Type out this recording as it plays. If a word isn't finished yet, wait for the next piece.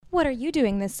What are you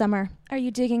doing this summer? Are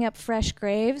you digging up fresh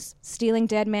graves, stealing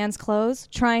dead man's clothes,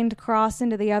 trying to cross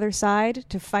into the other side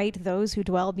to fight those who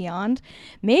dwell beyond?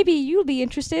 Maybe you'll be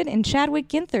interested in Chadwick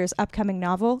Ginther's upcoming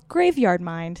novel, Graveyard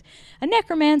Mind, a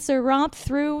necromancer romp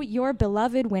through your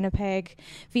beloved Winnipeg,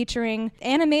 featuring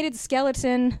animated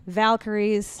skeleton,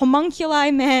 Valkyries,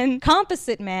 homunculi men,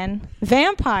 composite men,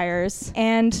 vampires,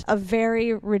 and a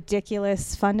very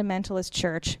ridiculous fundamentalist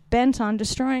church bent on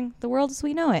destroying the world as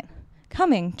we know it.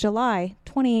 Coming July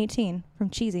 2018 from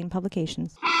Cheesing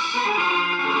Publications.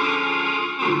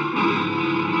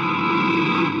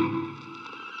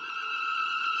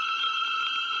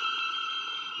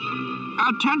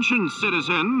 Attention,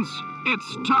 citizens.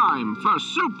 It's time for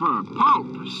Super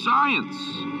Pulp Science.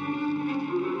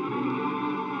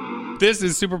 This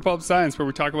is Super Pulp Science, where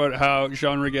we talk about how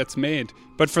genre gets made.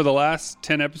 But for the last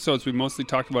 10 episodes, we mostly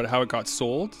talked about how it got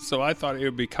sold. So I thought it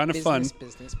would be kind of fun.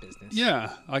 Business.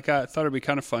 Yeah, I thought it would be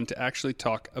kind of fun to actually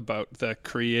talk about the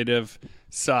creative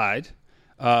side.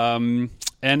 And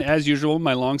as usual,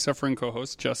 my long-suffering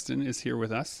co-host, Justin, is here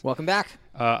with us. Welcome back.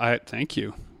 Thank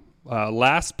you.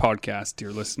 Last podcast,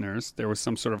 dear listeners, there was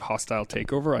some sort of hostile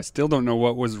takeover. I still don't know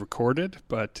what was recorded,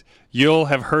 but you'll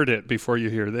have heard it before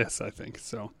you hear this, I think.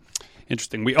 So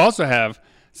interesting. We also have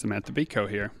Samantha Biko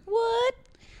here. What?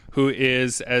 Who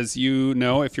is, as you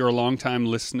know, if you're a longtime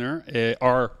listener,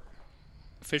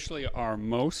 officially our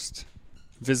most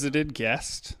visited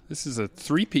guest. This is a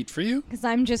three-peat for you. Because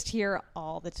I'm just here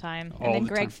all the time. And then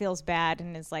Greg feels bad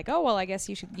and is like, oh, well, I guess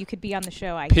you could be on the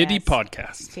show, I guess. Pity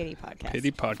podcast.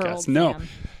 Pity podcast. No, Sam.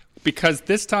 because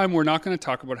this time we're not going to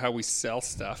talk about how we sell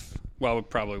stuff. Well, we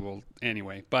probably will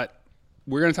anyway. But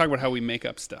we're going to talk about how we make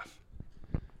up stuff.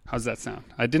 How's that sound?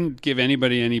 I didn't give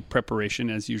anybody any preparation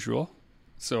as usual.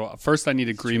 So first I need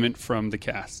agreement from the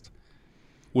cast.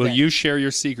 Will you share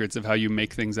your secrets of how you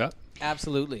make things up?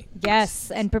 Absolutely. Yes,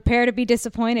 and prepare to be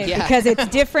disappointed because it's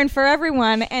different for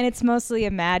everyone, and it's mostly a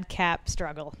madcap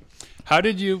struggle. How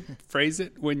did you phrase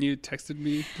it when you texted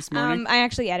me this morning? I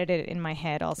actually edited it in my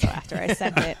head also after I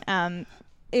said it.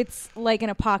 It's like an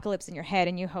apocalypse in your head,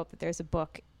 and you hope that there's a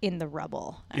book in the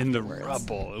rubble. In the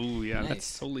rubble. Ooh, yeah, Nice.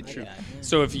 That's totally true. Yeah.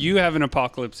 So if you have an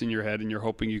apocalypse in your head and you're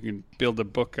hoping you can build a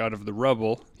book out of the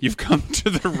rubble, you've come to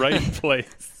the right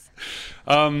place.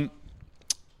 I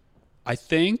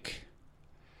think...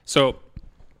 So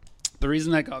the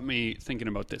reason that got me thinking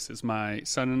about this is my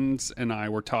sons and I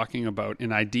were talking about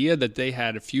an idea that they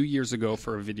had a few years ago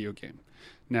for a video game.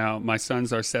 Now, my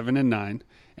sons are 7 and 9,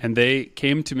 and they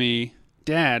came to me,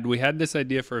 Dad, we had this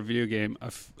idea for a video game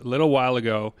a little while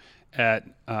ago at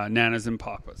Nana's and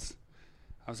Papa's.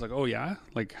 I was like, oh, yeah?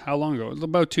 Like, how long ago? It was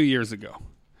about 2 years ago.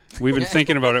 We've been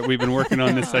thinking about it. We've been working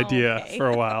on this idea for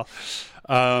a while.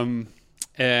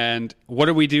 And what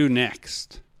do we do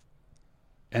next?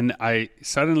 And I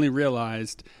suddenly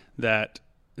realized that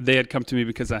they had come to me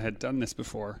because I had done this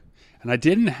before. And I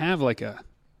didn't have like a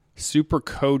super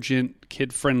cogent,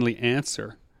 kid-friendly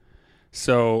answer.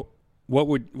 So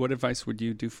what advice would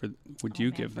you give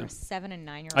them? 7 and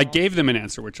 9-year-olds. I gave them an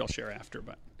answer, which I'll share after,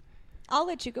 but I'll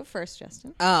let you go first,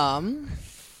 Justin.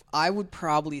 I would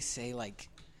probably say, like,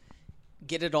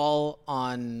 get it all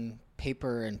on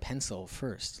paper and pencil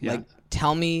first. Yeah. Like,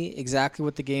 tell me exactly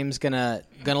what the game's gonna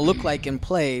look like and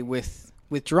play with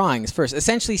drawings first.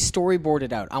 Essentially, storyboard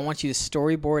it out. I want you to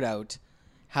storyboard out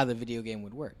how the video game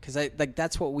would work, because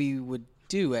that's what we would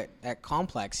do at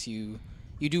Complex. You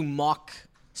do mock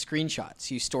screenshots.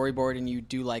 You storyboard and you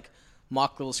do like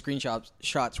mock little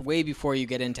screenshots way before you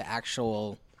get into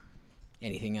actual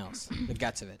anything else, the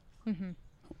guts of it. Mm-hmm.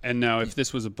 And now, if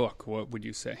this was a book, what would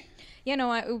you say? You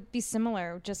know, it would be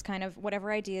similar. Just kind of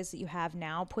whatever ideas that you have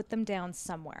now, put them down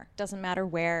somewhere. Doesn't matter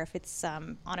where, if it's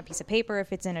on a piece of paper,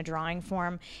 if it's in a drawing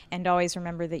form, and always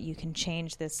remember that you can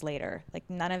change this later. Like,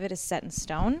 none of it is set in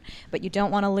stone, but you don't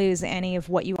want to lose any of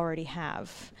what you already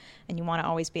have, and you want to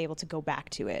always be able to go back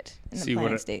to it in the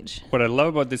planning stage. What I love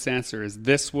about this answer is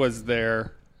this was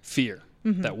their fear.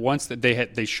 Mm-hmm. That once that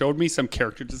they showed me some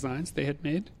character designs they had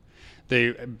made.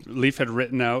 Leaf had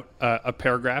written out a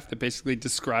paragraph that basically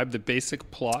described the basic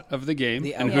plot of the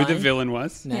game and who the villain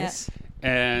was. Nice.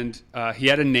 And he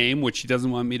had a name, which he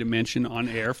doesn't want me to mention on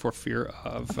air for fear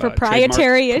of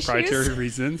proprietary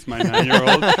reasons. My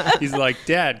 9-year-old, he's like,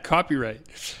 Dad, copyright.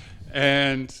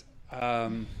 And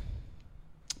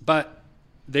but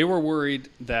they were worried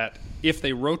that if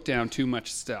they wrote down too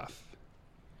much stuff,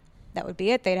 that would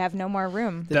be it. They'd have no more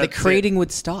room. That the creating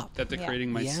would stop. That the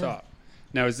creating might stop.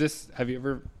 Now, have you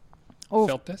ever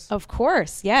felt this? Of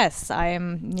course, yes. I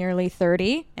am nearly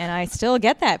 30, and I still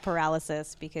get that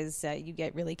paralysis because you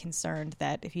get really concerned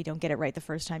that if you don't get it right the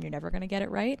first time, you're never going to get it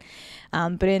right.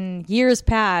 But in years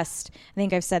past, I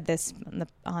think I've said this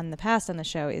on the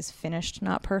show, is finished,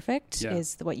 not perfect,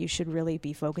 is what you should really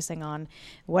be focusing on,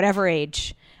 whatever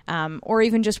age, or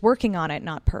even just working on it,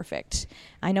 not perfect.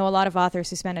 I know a lot of authors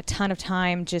who spend a ton of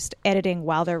time just editing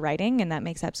while they're writing, and that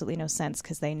makes absolutely no sense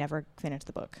because they never finish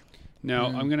the book. Now,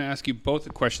 I'm going to ask you both a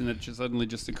question that suddenly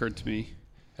just occurred to me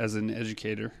as an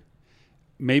educator.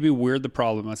 Maybe we're the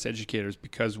problem, us educators,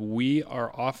 because we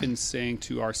are often saying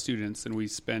to our students, and we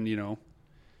spend,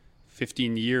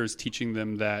 15 years teaching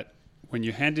them that when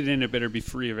you hand it in, it better be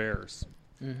free of errors.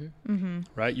 Mm-hmm. Mm-hmm.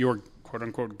 Right? Your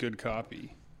quote-unquote good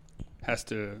copy has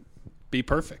to be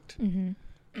perfect. Mm-hmm.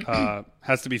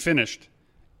 Has to be finished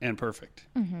and perfect.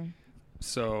 Mm-hmm.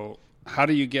 So how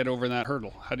do you get over that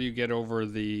hurdle? How do you get over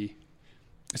the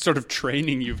sort of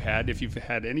training you've had, if you've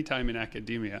had any time in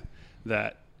academia,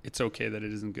 that it's okay that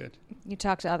it isn't good? You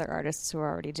talk to other artists who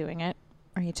are already doing it,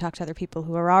 or you talk to other people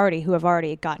who have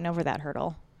already gotten over that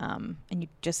hurdle, and you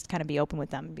just kind of be open with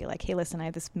them and be like, hey, listen, I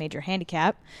have this major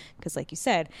handicap, because like you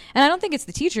said, and I don't think it's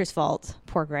the teacher's fault,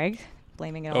 poor Greg,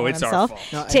 blaming it all on himself,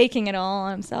 taking it all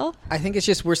on himself. I think it's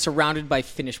just we're surrounded by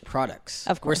finished products.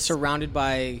 Of course. We're surrounded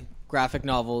by graphic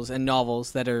novels and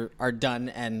novels that are done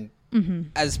and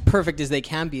as perfect as they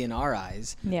can be in our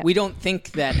eyes. Yeah. We don't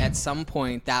think that at some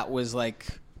point that was like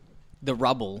the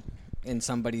rubble in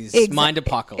somebody's mind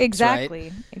apocalypse. Exactly.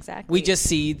 Right? Exactly. We just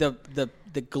see the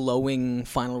glowing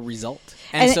final result.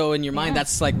 And so in your mind,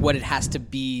 that's like what it has to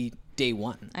be day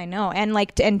one. I know. And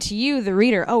and to you, the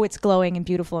reader, it's glowing and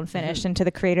beautiful and finished. And to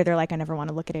the creator, they're like, I never want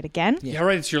to look at it again. Yeah,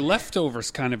 right. It's your leftovers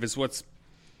kind of is what's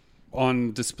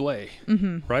on display,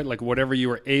 right? Like whatever you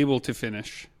were able to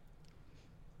finish,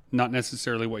 not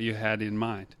necessarily what you had in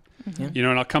mind. Mm-hmm.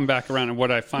 And I'll come back around. And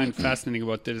what I find fascinating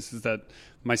about this is that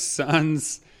my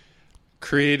son's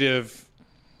creative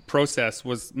process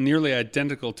was nearly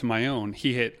identical to my own.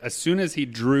 As soon as he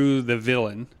drew the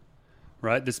villain,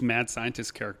 right, this mad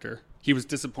scientist character, he was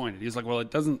disappointed. He was like, well,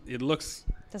 it doesn't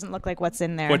look like what's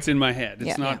in there. What's in my head.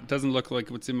 Doesn't look like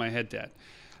what's in my head, Dad.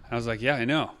 And I was like, yeah, I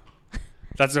know.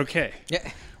 That's okay. Yeah.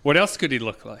 What else could he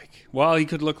look like? Well, he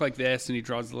could look like this, and he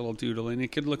draws a little doodle, and he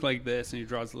could look like this, and he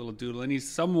draws a little doodle, and he's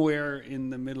somewhere in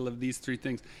the middle of these three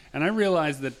things. And I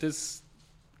realized that this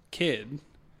kid,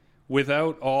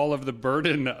 without all of the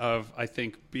burden of, I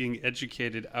think, being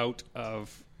educated out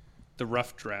of the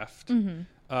rough draft,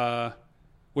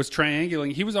 was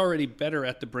triangulating. He was already better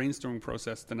at the brainstorming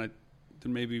process than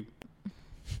maybe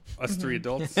us three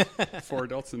adults, 4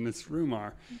 adults in this room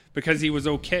are, because he was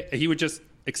okay. He would just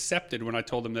accept it when I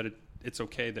told him that it's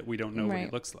okay that we don't know what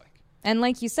it looks like. And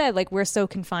like you said, we're so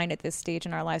confined at this stage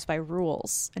in our lives by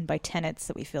rules and by tenets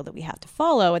that we feel that we have to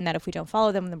follow, and that if we don't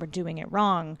follow them, then we're doing it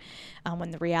wrong.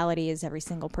 When the reality is every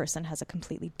single person has a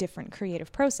completely different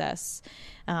creative process,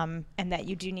 and that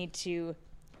you do need to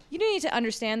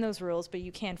understand those rules, but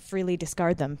you can't freely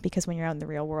discard them, because when you're out in the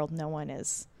real world, no one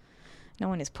is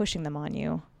pushing them on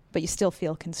you, but you still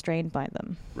feel constrained by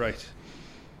them. Right.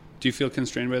 Do you feel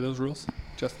constrained by those rules,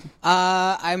 Justin?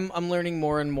 I'm learning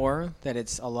more and more that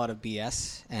it's a lot of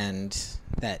BS, and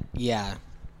that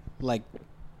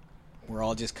we're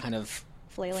all just kind of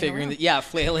flailing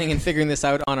and figuring this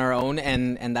out on our own,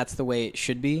 and that's the way it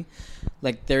should be.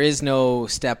 Like, there is no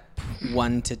step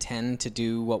 1 to 10 to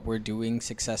do what we're doing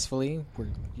successfully. We're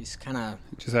just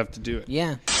just have to do it.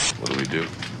 Yeah. What do we do?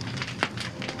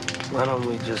 Why don't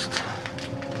we just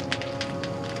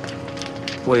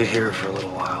wait here for a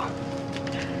little while?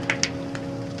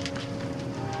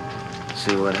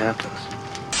 See what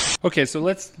happens. Okay, so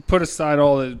let's put aside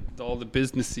all the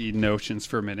businessy notions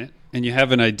for a minute, and you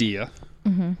have an idea.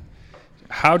 Mm-hmm.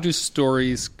 How do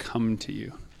stories come to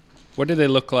you? What do they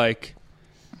look like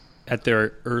at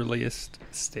their earliest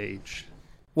stage?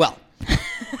 Well,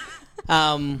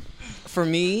 for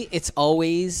me, it's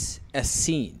always a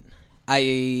scene.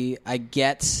 I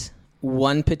get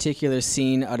one particular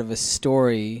scene out of a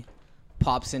story,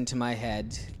 pops into my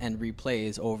head, and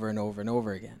replays over and over and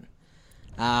over again.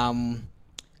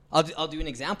 I'll do an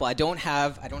example. I don't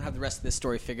have the rest of this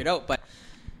story figured out, but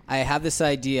I have this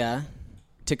idea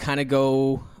to kind of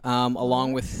go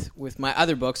along with my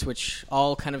other books, which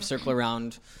all kind of circle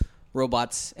around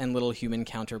robots and little human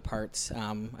counterparts.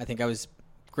 I think I was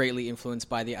greatly influenced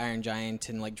by the Iron Giant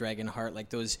and like Dragonheart, like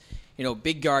those,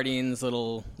 big guardians,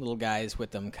 little guys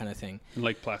with them kind of thing. And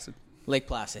Lake Placid.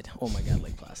 Oh my God,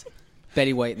 Lake Placid.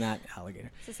 Betty White and that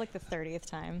alligator. This is like the 30th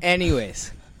time.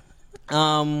 Anyways,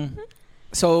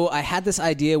 So I had this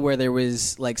idea where there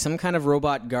was like some kind of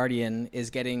robot guardian is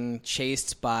getting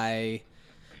chased by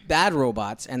bad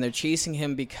robots, and they're chasing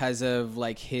him because of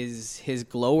like his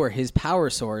glow or his power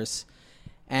source,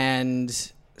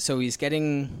 and so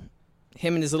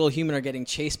him and his little human are getting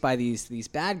chased by these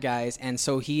bad guys, and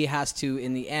so he has to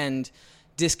in the end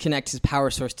disconnect his power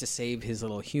source to save his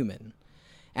little human.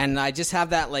 And I just have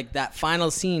that final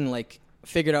scene like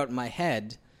figured out in my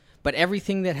head. But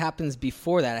everything that happens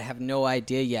before that, I have no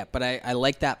idea yet. But I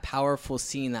like that powerful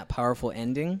scene, that powerful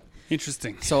ending.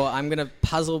 Interesting. So I'm going to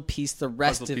puzzle piece the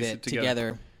rest of it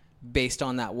together based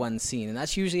on that one scene. And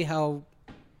that's usually how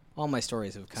all my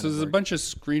stories have kind of So there's worked. a bunch of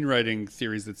screenwriting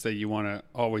theories that say you want to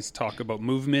always talk about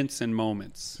movements and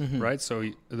moments, right?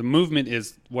 So the movement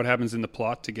is what happens in the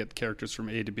plot to get characters from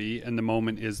A to B, and the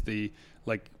moment is the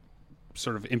like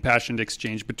sort of impassioned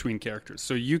exchange between characters.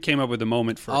 So you came up with a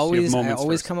moment first. You have moments I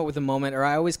always first. come up with a moment, or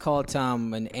I always call it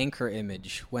an anchor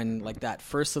image, when like that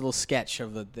first little sketch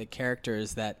of the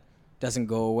characters that doesn't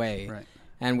go away. Right.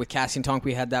 And with Casting Tonk,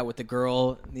 we had that with the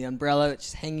girl, the umbrella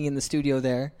just hanging in the studio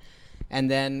there. And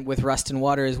then with Rust and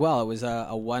Water as well, it was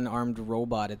a one-armed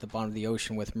robot at the bottom of the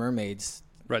ocean with mermaids.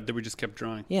 Right, that we just kept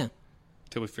drawing Yeah.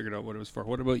 until we figured out what it was for.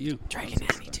 What about you? Dragon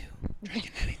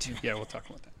Nanny 2. Yeah, we'll talk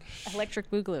about that. Electric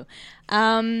Boogaloo.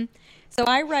 So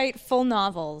I write full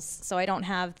novels, so I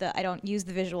don't use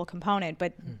the visual component,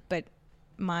 but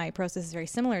my process is very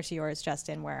similar to yours,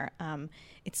 Justin, where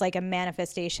it's like a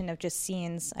manifestation of just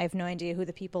scenes. I have no idea who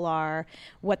the people are,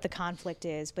 what the conflict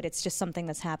is, but it's just something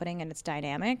that's happening and it's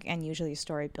dynamic, and usually a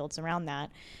story builds around that.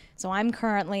 So I'm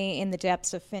currently in the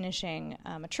depths of finishing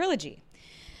a trilogy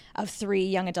of 3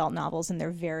 young adult novels, and they're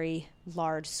very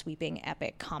large, sweeping,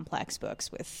 epic, complex books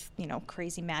with,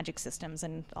 crazy magic systems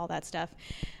and all that stuff.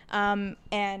 And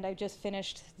I just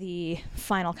finished the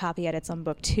final copy edits on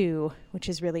book 2, which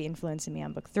is really influencing me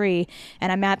on book 3. And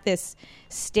I'm at this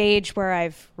stage where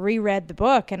I've reread the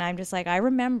book, and I'm just like, I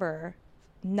remember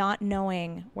not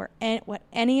knowing what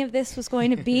any of this was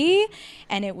going to be,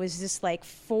 and it was just like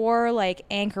 4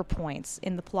 anchor points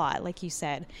in the plot, like you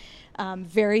said.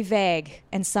 Very vague,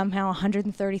 and somehow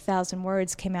 130,000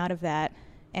 words came out of that,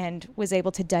 and was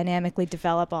able to dynamically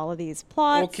develop all of these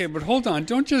plots. Okay, but hold on.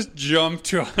 Don't just jump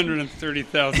to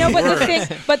 130,000 No,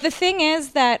 words. but the thing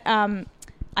is that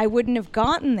I wouldn't have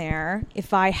gotten there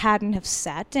if I hadn't have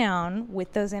sat down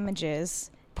with those images,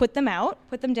 put them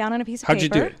down on a piece of How'd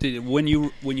paper. you do it?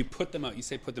 When you put them out, you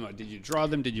say put them out. Did you draw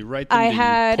them? Did you write them? I Did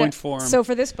had you point form? So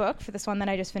for this one that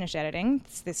I just finished editing,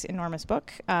 it's this enormous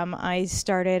book. I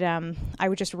started. I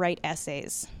would just write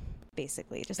essays,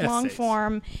 basically, just long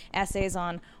form essays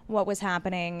on what was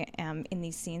happening in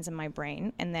these scenes in my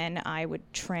brain, and then I would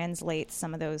translate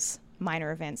some of those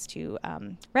minor events to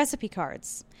recipe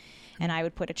cards. And I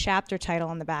would put a chapter title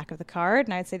on the back of the card,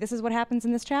 and I'd say, this is what happens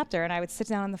in this chapter. And I would sit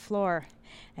down on the floor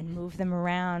and move them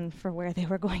around for where they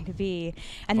were going to be.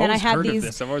 And then I had heard these. Of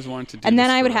this. I've always wanted to do and then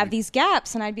this I would for have these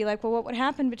gaps, and I'd be like, well, what would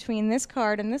happen between this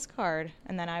card and this card?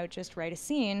 And then I would just write a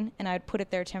scene, and I would put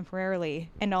it there temporarily,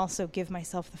 and also give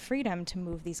myself the freedom to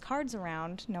move these cards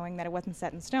around, knowing that it wasn't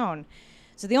set in stone.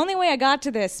 So the only way I got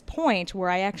to this point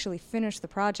where I actually finished the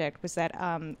project was that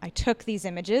I took these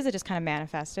images, it just kind of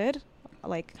manifested,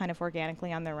 like kind of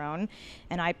organically on their own,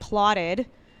 and I plotted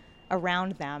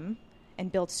around them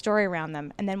and built story around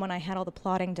them. And then when I had all the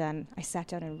plotting done, I sat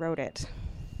down and wrote it,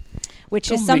 which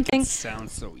Don't is something make it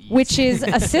sound so easy. which is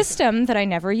a system that I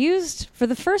never used for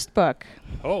the first book.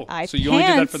 Oh, I so you only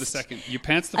did that for the pantsed- second. You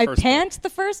pantsed the I first pantsed the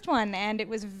first one, and it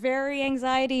was very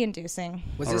anxiety-inducing.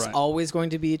 Was All this right. always going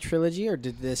to be a trilogy, or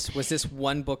was this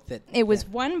one book that... It was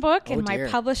one book, Oh, and my dear.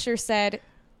 publisher said,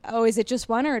 "Oh, is it just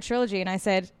one or a trilogy?" And I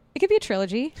said, "It could be a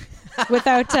trilogy,"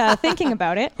 without thinking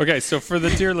about it. Okay, so for the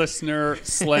dear listener,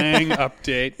 slang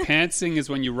update. Pantsing is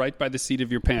when you write by the seat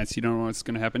of your pants. You don't know what's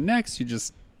going to happen next. You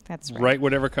just That's right. write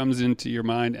whatever comes into your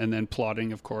mind. And then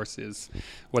plotting, of course, is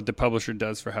what the publisher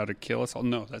does for how to kill us all.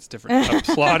 No, that's different.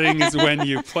 Plotting is when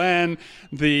you plan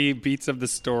the beats of the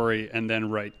story and then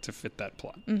write to fit that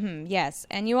plot. Yes,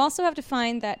 and you also have to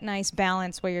find that nice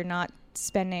balance where you're not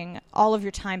spending all of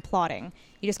your time plotting.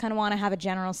 You just kind of want to have a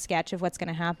general sketch of what's going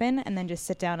to happen, and then just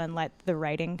sit down and let the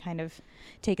writing kind of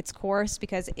take its course,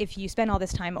 because if you spend all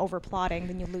this time over plotting,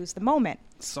 then you lose the moment.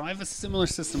 So I have a similar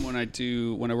system when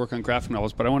I work on graphic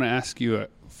novels, but I want to ask you a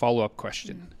follow-up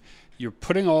question. You're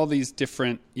putting all these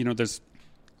different, you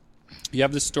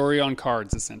have the story on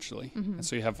cards, essentially. And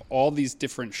so you have all these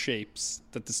different shapes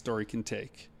that the story can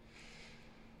take.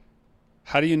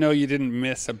 How do you know you didn't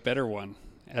miss a better one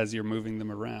as you're moving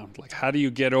them around? Like, how do you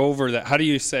get over that? How do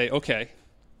you say, okay,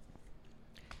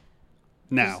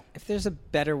 now? If there's a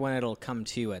better one, it'll come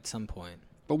to you at some point.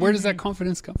 But where does that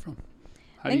confidence come from?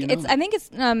 How do you know? I think it's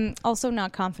also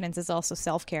not confidence. It's also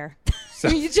self-care.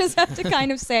 You just have to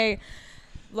kind of say,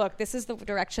 look, this is the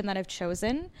direction that I've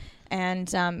chosen.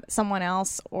 And someone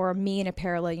else or me in a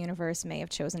parallel universe may have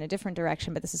chosen a different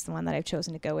direction, but this is the one that I've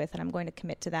chosen to go with, and I'm going to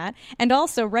commit to that. And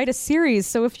also write a series,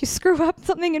 so if you screw up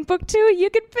something in book 2, you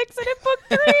can fix it in book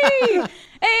 3.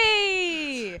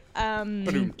 Hey!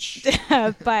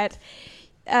 But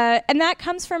and that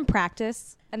comes from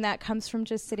practice, and that comes from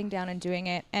just sitting down and doing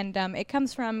it. And it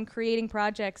comes from creating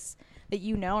projects that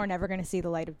you know are never going to see the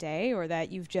light of day, or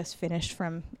that you've just finished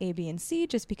from A, B, and C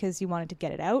just because you wanted to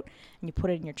get it out, and you put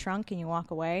it in your trunk and you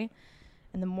walk away.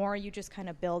 And the more you just kind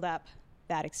of build up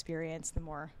that experience, the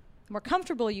more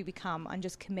comfortable you become on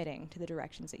just committing to the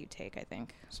directions that you take, I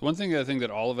think. So one thing I think that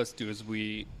all of us do is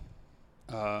we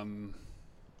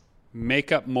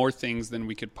make up more things than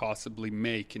we could possibly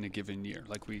make in a given year.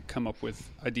 Like we come up with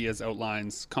ideas,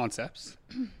 outlines, concepts,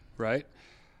 right?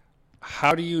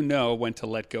 How do you know when to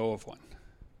let go of one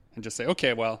and just say,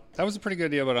 okay, well, that was a pretty good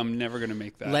idea, but I'm never going to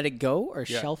make that? Let it go or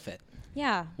shelf it?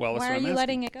 Yeah. Well, why are you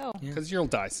letting it go? Because you'll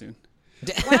die soon.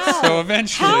 Wow. So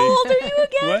eventually. How old are you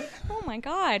again? What? Oh my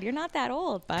God, you're not that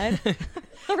old, bud.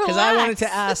 Because I wanted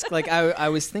to ask, like, I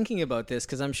was thinking about this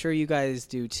because I'm sure you guys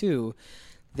do too.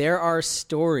 There are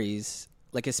stories,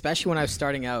 like, especially when I was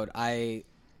starting out,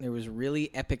 there was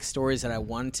really epic stories that I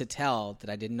wanted to tell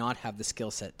that I did not have the skill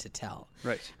set to tell.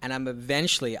 Right. And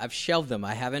I've shelved them.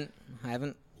 I haven't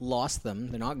lost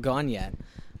them. They're not gone yet.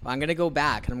 But I'm going to go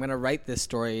back and I'm going to write this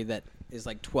story that is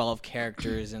like 12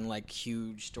 characters and like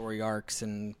huge story arcs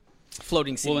and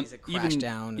floating cities that crash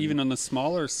down. Even on the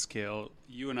smaller scale,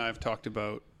 you and I have talked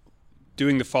about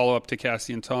doing the follow-up to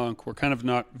Cassian Tonk. We're kind of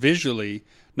not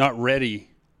ready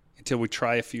until we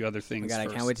try a few other things I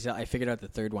first. can't wait to tell. I figured out the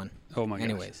third one. Oh my gosh.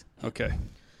 Anyways. Okay.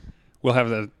 We'll have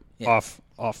that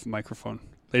off microphone.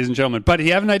 Ladies and gentlemen. But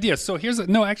you have an idea. So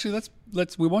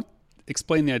let's we won't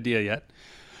explain the idea yet.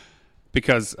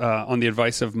 Because on the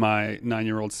advice of my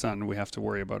 9-year-old son, we have to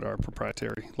worry about our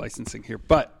proprietary licensing here.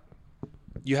 But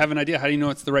you have an idea. How do you know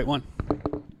it's the right one?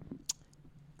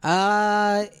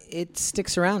 It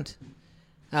sticks around.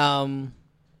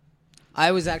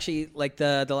 I was actually, like,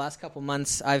 the last couple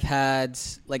months, I've had,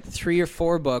 like, 3 or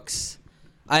 4 books.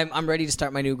 I'm ready to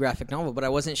start my new graphic novel, but I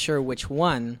wasn't sure which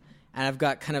one. And I've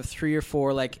got kind of 3 or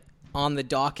 4, like, on the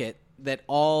docket that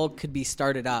all could be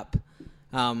started up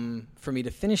for me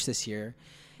to finish this year.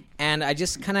 And I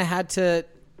just kind of had to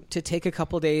take a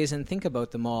couple days and think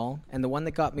about them all. And the one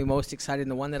that got me most excited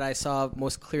and the one that I saw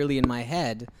most clearly in my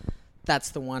head,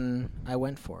 that's the one I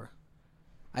went for.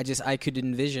 I could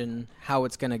envision how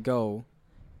it's going to go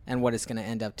and what it's going to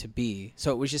end up to be.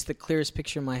 So it was just the clearest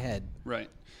picture in my head. Right.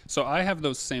 So I have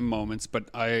those same moments, but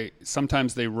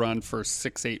sometimes they run for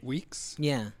 6-8 weeks.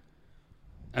 Yeah.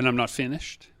 And I'm not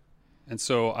finished. And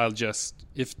so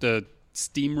if the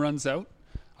steam runs out,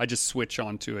 I just switch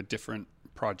on to a different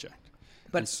project.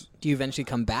 But do you eventually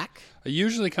come back? I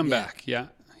usually come back, yeah.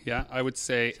 Yeah, I would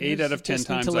say 8 out of 10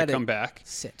 times I come back.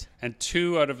 Sit. And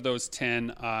 2 out of those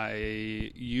 10, I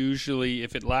usually,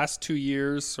 if it lasts 2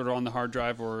 years, sort of on the hard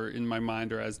drive or in my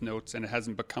mind or as notes, and it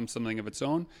hasn't become something of its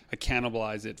own, I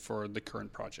cannibalize it for the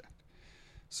current project.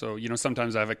 So,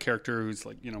 sometimes I have a character who's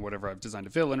like, whatever, I've designed a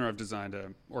villain or I've designed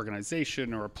an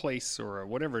organization or a place or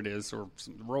whatever it is, or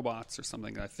some robots or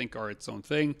something that I think are its own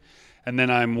thing. And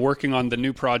then I'm working on the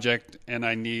new project and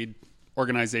I need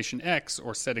organization X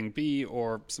or setting B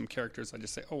or some characters. I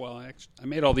just say, oh, well, I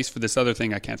made all these for this other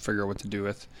thing I can't figure out what to do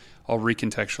with. I'll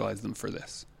recontextualize them for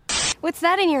this. What's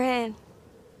that in your hand?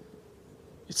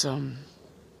 It's a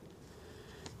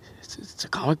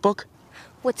comic book.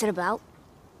 What's it about?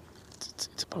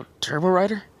 It's about Turbo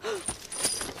Rider.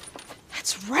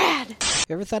 That's rad!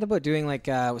 You ever thought about doing, like,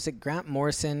 was it Grant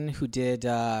Morrison who did,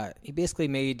 he basically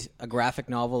made a graphic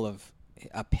novel of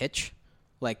a pitch?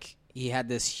 Like, he had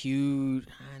this huge,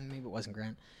 maybe it wasn't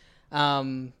Grant.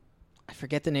 I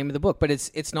forget the name of the book, but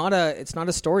it's not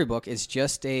a storybook. It's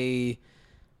just a,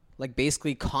 like,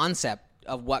 basically concept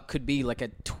of what could be like a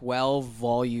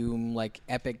 12-volume, like,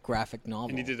 epic graphic novel.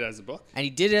 And he did it as a book? And he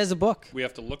did it as a book. We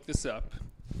have to look this up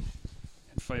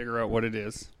and figure out what it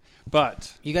is.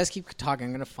 But you guys keep talking.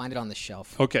 I'm going to find it on the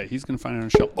shelf. Okay, he's going to find it on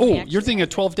the shelf. Oh, you're thinking of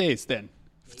 12 days then.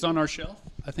 If it's on our shelf,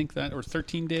 I think that, or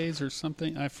 13 days or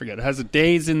something. I forget. It has a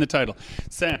days in the title.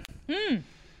 Sam.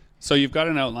 So you've got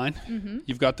an outline. Mm-hmm.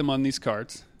 You've got them on these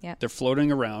cards. Yeah. They're floating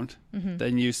around. Mm-hmm.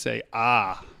 Then you say,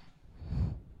 Now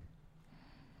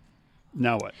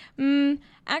what?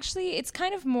 Actually, it's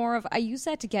kind of more of, I use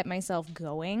that to get myself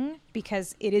going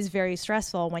because it is very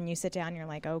stressful when you sit down and you're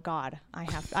like, oh God,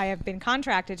 I have been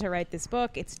contracted to write this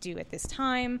book. It's due at this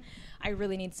time. I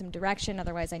really need some direction,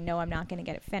 otherwise I know I'm not going to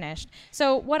get it finished.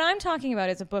 So what I'm talking about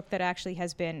is a book that actually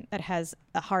has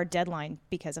a hard deadline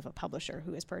because of a publisher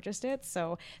who has purchased it.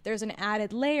 So there's an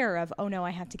added layer of, oh no,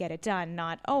 I have to get it done,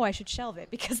 not, oh, I should shelve it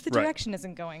because the Right. direction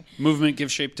isn't going. Movement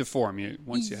gives shape to form.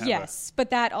 Once you have Yes, but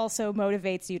that also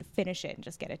motivates you to finish it and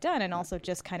just get it done, and also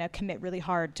just kind of commit really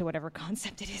hard to whatever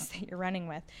concept it is that you're running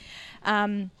with.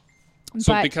 So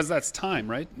but- because that's time,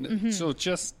 right?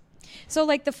 So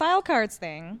like the file cards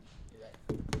thing,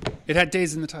 it had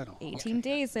days in the title. 18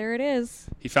 days, there it is.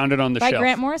 He found it on the By shelf.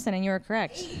 Grant Morrison, and you were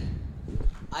correct.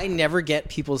 I never get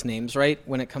people's names right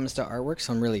when it comes to artwork,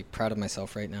 so I'm really proud of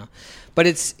myself right now. But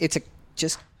it's a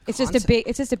just It's concept.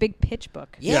 just a big pitch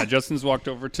book. Yeah, Justin's walked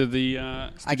over to the I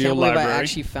studio can't believe library. I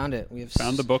actually found it. We have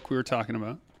Found the book we were talking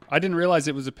about. I didn't realize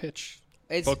it was a pitch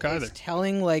book either. It's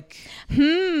telling like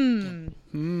Something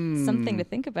to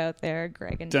think about there,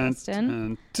 Greg and Dun, Justin.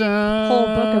 dun, dun. Whole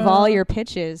book of all your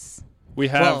pitches. We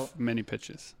have Well- many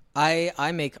pitches.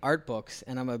 I make art books,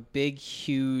 and I'm a big,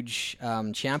 huge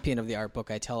champion of the art book.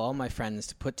 I tell all my friends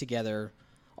to put together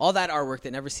all that artwork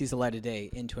that never sees the light of day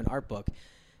into an art book.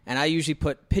 And I usually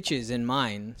put pitches in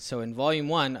mine. So in Volume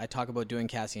 1, I talk about doing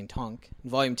Cassie and Tonk. In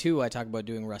Volume 2, I talk about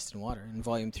doing Rust and Water. In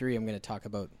Volume 3, I'm going to talk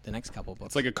about the next couple books.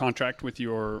 It's like a contract with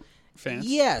your fans.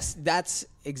 Yes, that's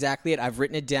exactly it. I've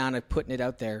written it down. I'm putting it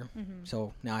out there.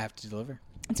 So now I have to deliver.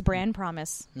 It's a brand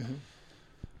promise.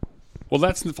 Well,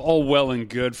 that's all well and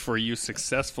good for you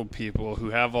successful people who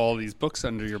have all these books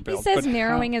under your He belt. says but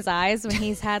narrowing how- his eyes when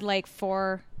he's had like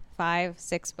 4, 5,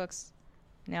 6 books.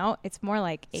 No, it's more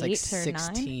like It's 8 like or 9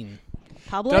 16.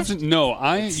 published. Doesn't no,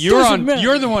 doesn't matter.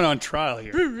 you're the one on trial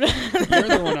here. You're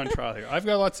the one on trial here. I've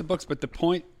got lots of books, but the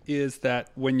point is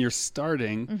that when you're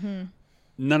starting,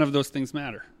 none of those things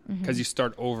matter because you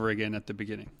start over again at the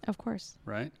beginning, Of course.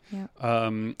 right? Yeah.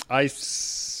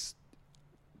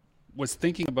 Was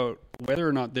thinking about whether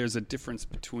or not there's a difference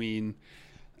between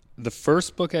the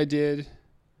first book I did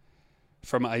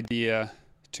from idea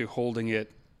to holding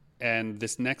it and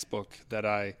this next book that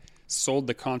I sold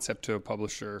the concept to a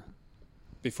publisher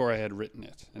before I had written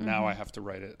it. And now I have to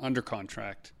write it under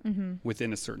contract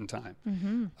within a certain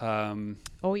time.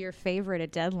 Oh, your favorite, a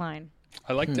deadline.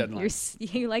 I like deadlines.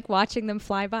 You like watching them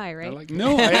fly by, right?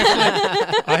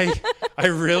 I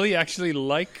really actually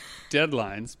like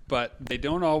deadlines, but they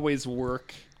don't always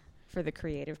work For the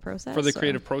creative process? for the or-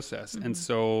 creative process. And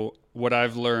so what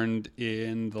I've learned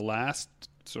in the last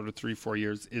sort of 3-4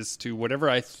 years is to whatever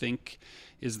I think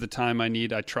is the time I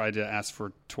need, I try to ask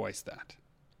for twice that,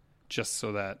 just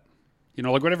so that,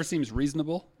 like whatever seems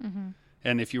reasonable.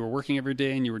 And if you were working every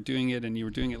day and you were doing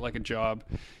it like a job,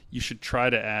 you should try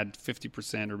to add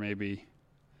 50% or maybe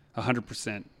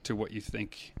 100% to what you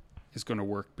think is going to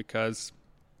work, because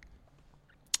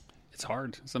it's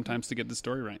hard sometimes to get the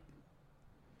story right.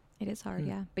 It is hard,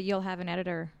 yeah. But you'll have an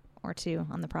editor or two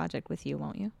on the project with you,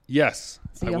 won't you? Yes.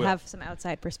 So I you'll will. have some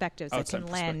outside perspectives Outside that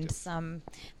can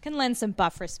perspective. lend some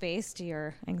buffer space to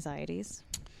your anxieties.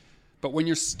 But when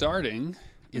you're starting,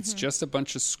 it's just a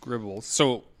bunch of scribbles.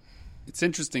 So it's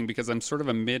interesting because I'm sort of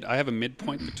I have a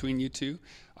midpoint between you two.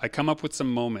 I come up with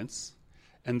some moments,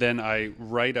 and then I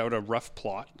write out a rough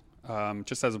plot,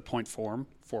 just as a point form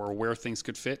for where things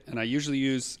could fit. And I usually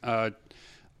use a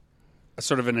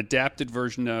sort of an adapted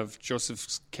version of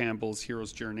Joseph Campbell's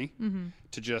Hero's Journey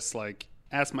to just like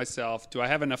ask myself, do I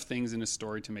have enough things in a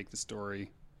story to make the story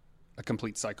a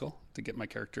complete cycle, to get my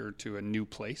character to a new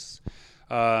place?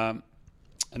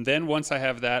 And then once I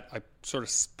have that, I sort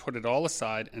of put it all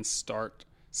aside and start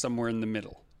somewhere in the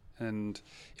middle. And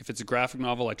if it's a graphic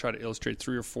novel, I try to illustrate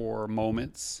 3 or 4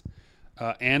 moments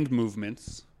and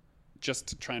movements just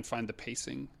to try and find the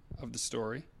pacing of the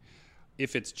story.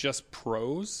 If it's just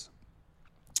prose,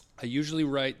 I usually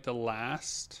write the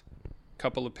last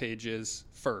couple of pages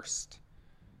first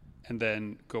and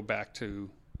then go back to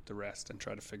the rest and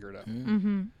try to figure it out.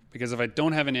 Because if I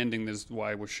don't have an ending,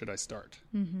 why should I start?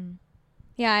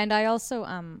 Yeah, and I also,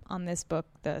 on this book,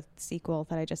 the sequel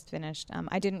that I just finished,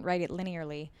 I didn't write it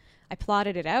linearly. I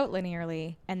plotted it out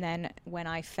linearly, and then when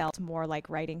I felt more like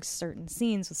writing certain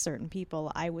scenes with certain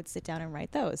people, I would sit down and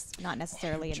write those, not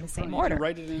necessarily in the same You order. can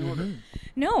write it in order.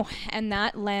 No, and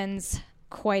that lends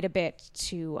quite a bit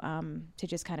to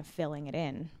just kind of filling it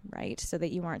in, right? So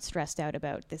that you aren't stressed out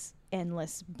about this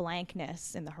endless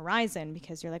blankness in the horizon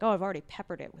because you're like, oh, I've already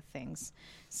peppered it with things,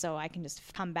 so I can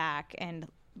just come back and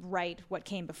write what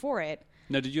came before it.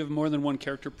 Now, did you have more than one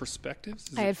character perspectives?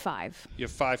 I had 5. You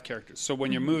have 5 characters. So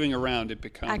when you're moving around, it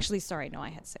becomes Actually, sorry, no, I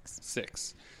had 6.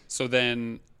 6. So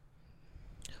then,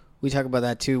 We talk about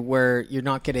that too, where you're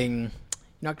not getting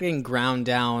not getting ground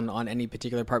down on any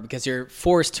particular part because you're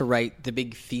forced to write the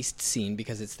big feast scene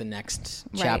because it's the next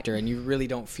Right. chapter, and you really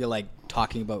don't feel like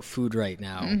talking about food right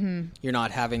now. You're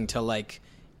not having to like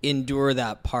endure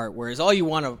that part, whereas all you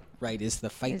want to write is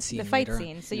the fight It's scene. the fight later on.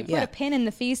 scene. So you put Yeah. a pin in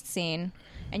the feast scene,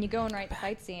 and you go and write the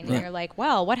fight scene, and Yeah. you're like,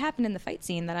 well, what happened in the fight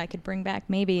scene that I could bring back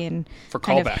maybe and For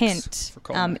kind of callbacks. hint For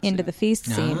callbacks, into yeah. the feast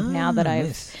scene now that I've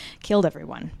nice. killed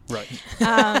everyone.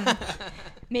 Right.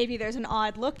 Maybe there's an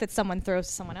odd look that someone throws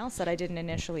to someone else that I didn't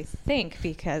initially think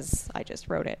because I just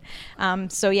wrote it.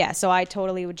 So I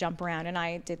totally would jump around, and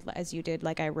I did as you did.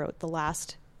 Like I wrote the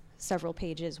last several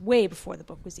pages way before the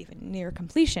book was even near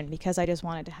completion because I just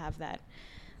wanted to have that.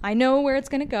 I know where it's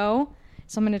going to go,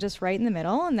 so I'm going to just write in the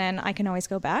middle, and then I can always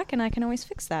go back and I can always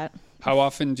fix that. How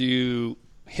often do you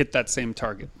hit that same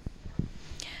target?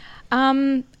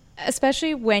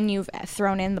 Especially when you've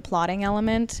thrown in the plotting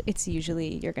element, it's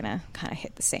usually you're going to kind of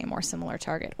hit the same or similar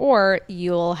target. Or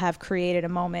you'll have created a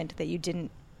moment that you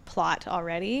didn't plot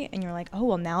already, and you're like, oh,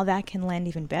 well, now that can lend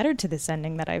even better to this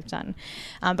ending that I've done.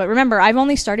 But remember, I've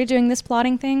only started doing this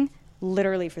plotting thing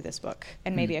literally for this book,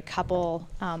 and maybe a couple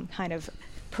kind of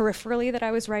peripherally that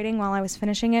I was writing while I was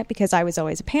finishing it, because I was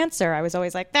always a pantser. I was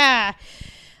always like,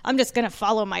 I'm just going to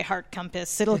follow my heart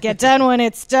compass. It'll get done when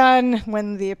it's done,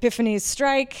 when the epiphanies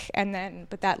strike.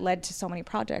 But that led to so many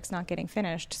projects not getting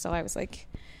finished. So I was like,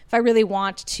 if I really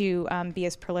want to be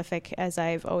as prolific as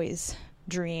I've always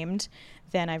dreamed,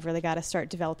 then I've really got to start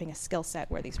developing a skill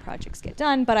set where these projects get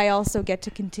done. But I also get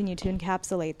to continue to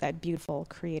encapsulate that beautiful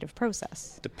creative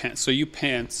process. So you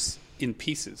pants in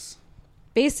pieces.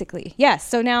 Basically, yes.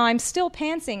 So now I'm still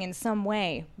pantsing in some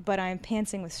way, but I'm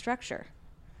pantsing with structure.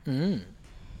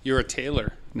 You're a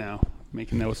tailor now,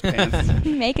 making those pants.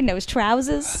 Making those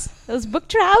trousers, those book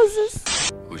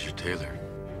trousers. Who's your tailor?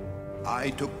 I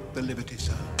took the liberty,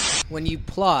 sir. When you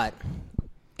plot,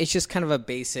 it's just kind of a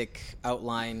basic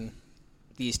outline.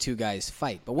 These two guys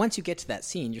fight, but once you get to that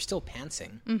scene, you're still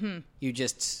pantsing. Mm-hmm.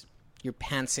 You're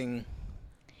pantsing.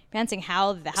 Pantsing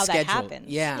how that happens.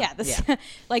 Yeah.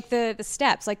 Like the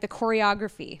steps, like the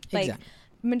choreography. Like Exactly.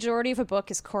 majority of a book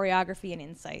is choreography and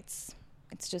insights.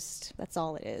 It's just, that's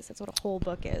all it is. That's what a whole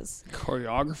book is.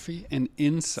 Choreography and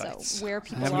insights. So where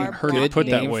people I haven't are heard it blocking. put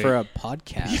that Name way. for a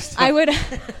podcast.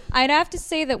 I'd have to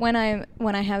say that when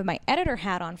I have my editor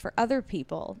hat on for other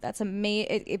people, that's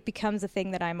it becomes a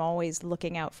thing that I'm always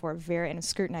looking out for and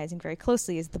scrutinizing very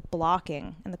closely is the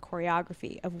blocking and the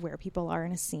choreography of where people are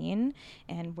in a scene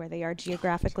and where they are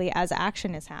geographically as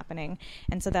action is happening.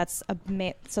 And so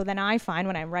so then I find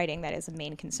when I'm writing that is a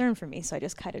main concern for me. So I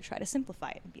just kind of try to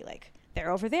simplify it and be like, they're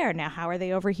over there. Now, how are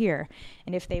they over here?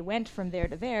 And if they went from there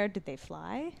to there, did they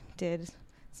fly? Did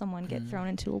someone get thrown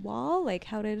into a wall? Like,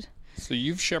 how did... So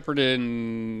you've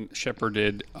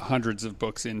shepherded hundreds of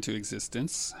books into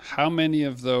existence. How many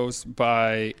of those,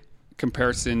 by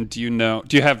comparison, do you know?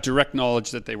 Do you have direct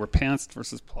knowledge that they were pantsed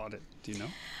versus plotted? Do you know?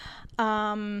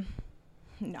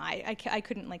 No, I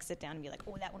couldn't, like, sit down and be like,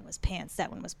 oh, that one was pants, that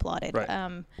one was plotted.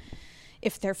 Right.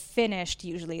 If they're finished,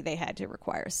 usually they had to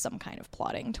require some kind of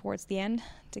plotting towards the end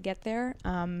to get there.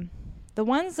 The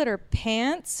ones that are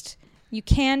pantsed, you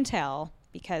can tell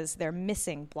because they're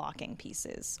missing blocking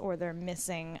pieces or they're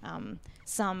missing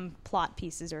some plot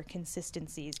pieces or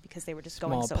consistencies because they were just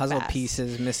going Small so puzzle fast.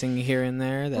 pieces missing here and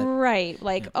there. That Right,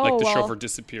 like, Like the chauffeur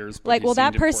disappears. But like, he well,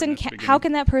 that seemed person, important at the how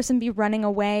beginning. can that person be running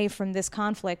away from this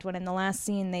conflict when in the last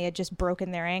scene they had just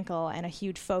broken their ankle and a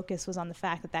huge focus was on the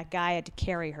fact that guy had to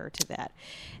carry her to that.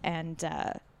 And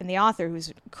the author, who's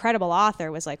an incredible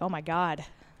author, was like, oh my God,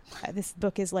 this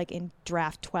book is like in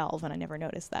draft 12 and I never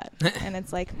noticed that. And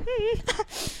it's like,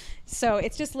 So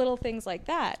it's just little things like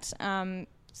that. And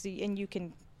you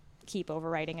can keep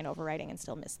overwriting and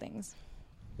still miss things.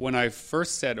 When I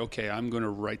first said, okay, I'm going to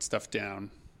write stuff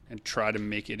down and try to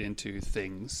make it into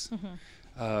things,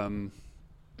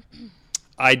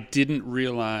 I didn't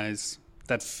realize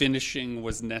that finishing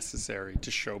was necessary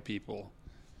to show people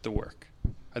the work.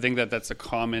 I think that's a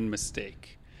common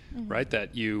mistake, right?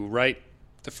 That you write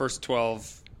the first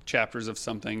 12 chapters of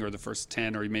something or the first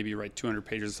 10, or maybe you write 200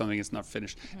 pages of something that's not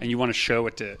finished, and you want to show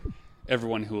it to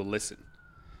everyone who will listen.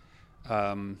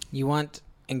 you want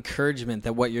encouragement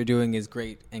that what you're doing is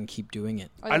great and keep doing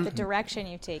it. Or that the direction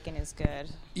you've taken is good.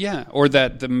 Yeah, or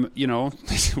that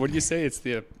what do you say? It's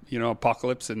the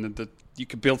apocalypse, and the you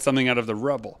could build something out of the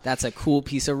rubble. That's a cool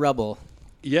piece of rubble.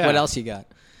 Yeah. What else you got?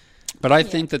 But I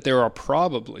think that there are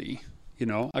probably,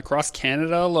 across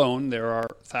Canada alone, there are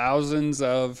thousands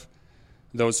of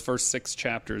those first 6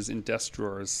 chapters in desk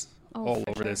drawers all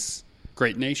over this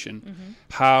great nation.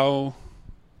 Mm-hmm.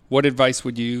 What advice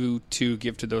would you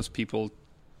give to those people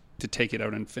to take it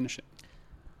out and finish it?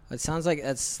 It sounds like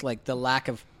that's like the lack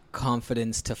of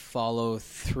confidence to follow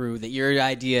through, that your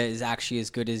idea is actually as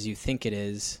good as you think it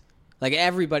is. Like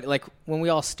everybody, like when we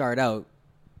all start out,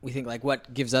 we think like,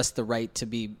 what gives us the right to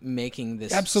be making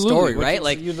this story, right?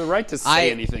 Like you have the right to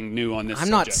say anything new on this I'm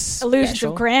subject. not Illusions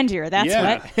of grandeur.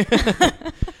 That's what.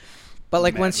 But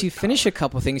like once you finish a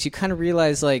couple things, you kind of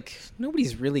realize like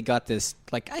nobody's really got this.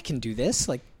 Like I can do this.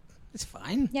 Like it's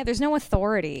fine. Yeah, there's no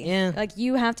authority. Yeah. Like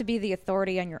you have to be the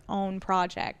authority on your own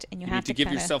project, and you have need to give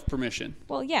kinda, yourself permission.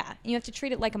 Well, yeah, you have to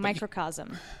treat it like a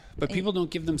microcosm. But people don't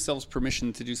give themselves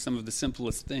permission to do some of the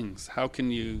simplest things. How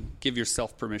can you give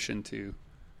yourself permission to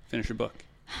finish a book?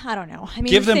 I don't know. I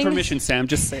mean, Give the them thing- permission, Sam.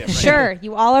 Just say it. Right? Sure,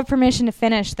 you all have permission to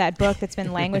finish that book that's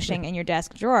been languishing in your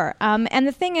desk drawer. And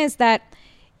the thing is that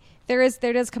there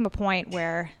does come a point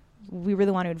where we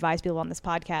really want to advise people on this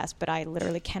podcast, but I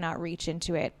literally cannot reach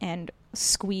into it and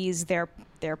squeeze their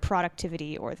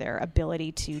productivity or their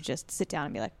ability to just sit down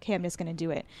and be like, okay, I'm just going to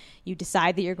do it. You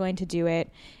decide that you're going to do it,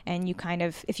 and you kind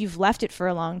of, if you've left it for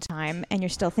a long time and you're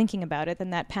still thinking about it,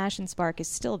 then that passion spark is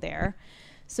still there.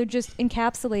 So just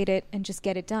encapsulate it and just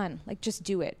get it done. Like, just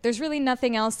do it. There's really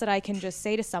nothing else that I can just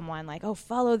say to someone like, oh,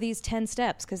 follow these 10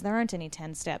 steps, because there aren't any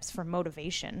 10 steps for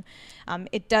motivation.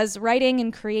 It does, writing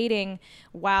and creating,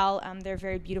 while they're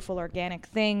very beautiful organic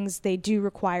things, they do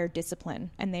require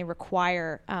discipline, and they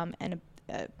require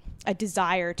a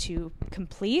desire to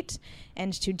complete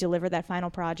and to deliver that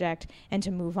final project and to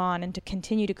move on and to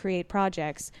continue to create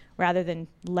projects rather than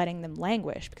letting them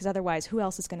languish, because otherwise who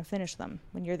else is going to finish them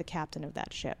when you're the captain of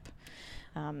that ship?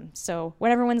 So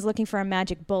when everyone's looking for a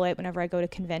magic bullet, whenever I go to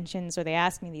conventions or they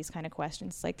ask me these kind of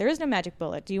questions, it's like, there is no magic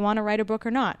bullet. Do you want to write a book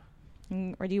or not?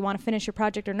 Or do you want to finish your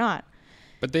project or not?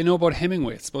 But they know about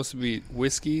Hemingway. It's supposed to be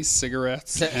whiskey,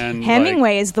 cigarettes, and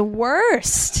Hemingway is the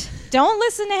worst. Don't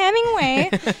listen to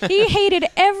Hemingway. He hated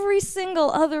every single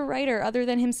other writer other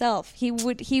than himself.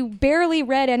 He barely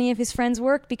read any of his friends'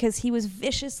 work because he was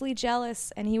viciously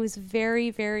jealous, and he was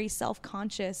very, very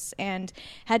self-conscious and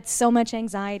had so much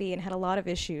anxiety and had a lot of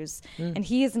issues. And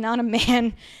he is not a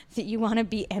man that you want to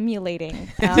be emulating.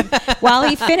 While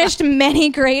he finished many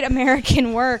great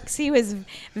American works, he was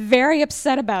very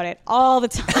upset about it all the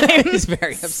time. He's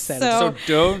very upset. So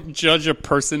don't judge a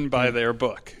person by their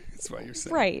book. That's what you're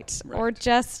saying. Right. Or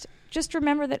just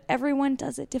remember that everyone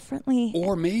does it differently.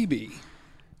 Or maybe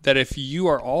that if you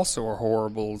are also a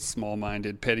horrible,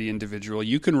 small-minded, petty individual,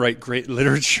 you can write great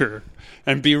literature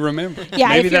and be remembered. Yeah,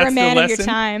 maybe if you're that's a man the of your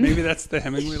lesson. time. Maybe that's the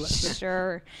Hemingway lesson.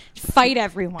 Sure. Fight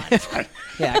everyone.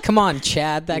 Yeah, come on,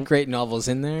 Chad. That great novel's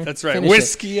in there. That's right. Finish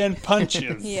Whiskey and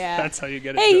punches. Yeah. That's how you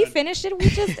get it Hey, he done. finished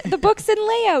it. The book's in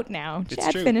layout now. It's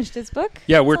Chad true. finished his book.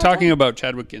 Yeah, we're It's all talking done. about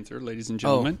Chadwick Ginther, ladies and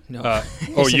gentlemen. no.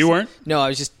 Oh, you weren't? No, I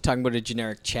was just talking about a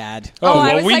generic Chad. Oh, I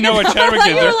well, was we like, know I what Chadwick thought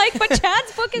you were Ginther. like, but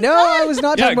Chad's book is No, done. I was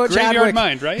not Yeah, talking about Graveyard Chadwick.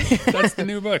 Mind, right? That's the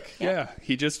new book. Yeah,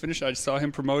 he just finished. I saw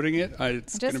him promoting it.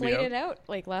 It's going Just to be laid out. it out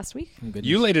like last week.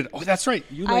 You laid it. Oh, that's right.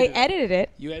 You I laid it. edited it.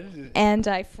 You edited it. And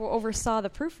I oversaw the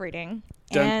proofreading.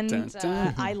 Dun, and dun,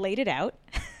 dun. I laid it out.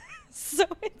 So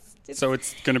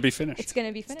it's going to be finished. it's going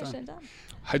to be finished and done.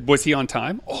 Was he on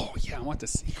time? Oh, yeah, I want the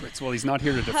secrets. Well, he's not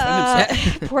here to defend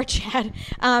himself. Poor Chad.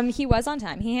 He was on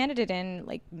time. He handed it in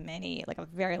like a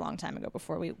very long time ago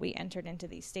before we entered into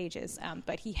these stages.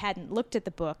 But he hadn't looked at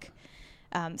the book.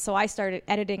 So I started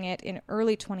editing it in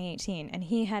early 2018, and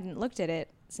he hadn't looked at it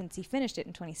since he finished it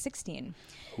in 2016.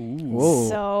 Whoa.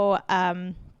 So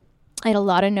I had a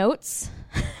lot of notes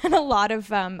and a lot of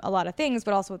things,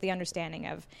 but also with the understanding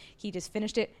of he just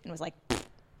finished it and was like,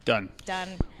 Done.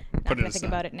 done. Put Not it going to think aside.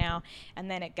 about it now.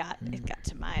 And then it got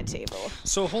to my table.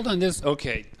 So hold on.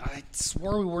 Okay. I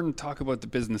swore we wouldn't talk about the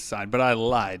business side, but I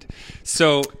lied.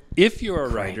 So if you're a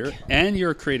writer and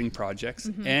you're creating projects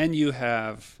and you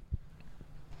have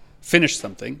finished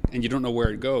something and you don't know where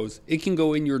it goes, it can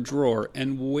go in your drawer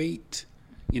and wait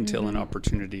until an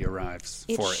opportunity arrives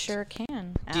for it. It sure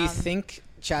can. Do you think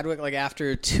Chadwick, like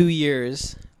after 2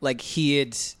 years, like he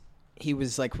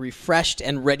was like refreshed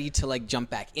and ready to like jump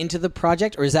back into the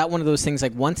project, or is that one of those things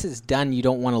like once it's done, you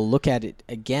don't want to look at it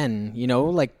again? You know,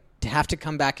 like to have to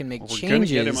come back and make We're changes. going to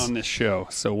get him on this show,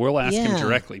 so we'll ask him Yeah.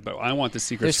 directly. But I want the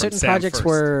secrets There's from certain Sam projects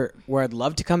first. where I'd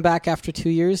love to come back after 2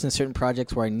 years, and certain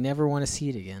projects where I never want to see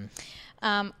it again.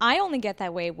 I only get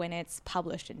that way when it's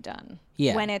published and done.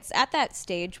 Yeah. When it's at that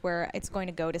stage where it's going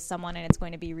to go to someone and it's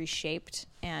going to be reshaped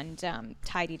and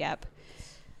tidied up.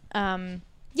 I'm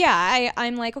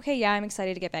like, okay, yeah, I'm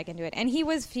excited to get back into it. And he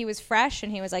was fresh,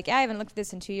 and he was like, yeah, I haven't looked at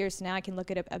this in 2 years, so now I can look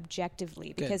at it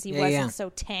objectively because he wasn't so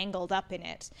tangled up in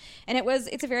it. And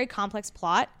it's a very complex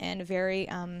plot and a very,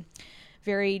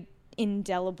 very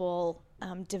indelible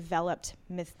developed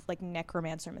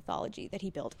necromancer mythology that he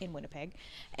built in Winnipeg,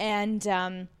 and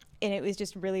it was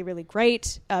just really, really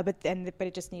great. But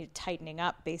it just needed tightening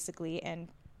up basically,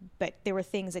 but there were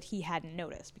things that he hadn't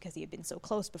noticed because he had been so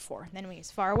close before. And then when he was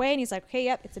far away, and he's like, "Okay,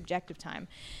 yep, it's objective time."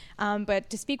 But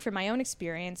to speak from my own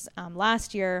experience,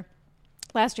 last year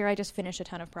I just finished a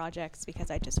ton of projects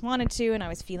because I just wanted to, and I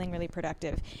was feeling really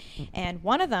productive. And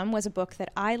one of them was a book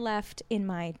that I left in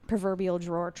my proverbial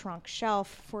drawer, trunk,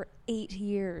 shelf for 8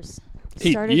 years.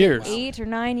 8 years? 8 or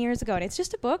 9 years ago. And it's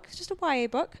just a book. It's just a YA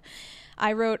book.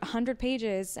 I wrote 100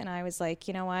 pages, and I was like,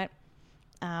 you know what?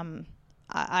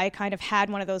 I kind of had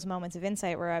one of those moments of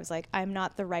insight where I was like, I'm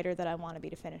not the writer that I want to be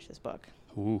to finish this book.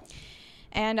 Ooh.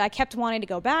 And I kept wanting to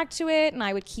go back to it, and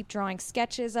I would keep drawing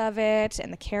sketches of it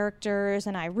and the characters,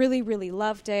 and I really, really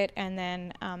loved it. And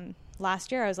then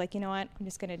last year, I was like, you know what? I'm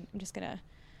just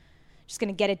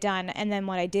gonna get it done. And then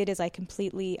what I did is I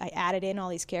added in all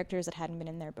these characters that hadn't been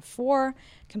in there before,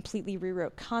 completely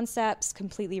rewrote concepts,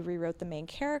 completely rewrote the main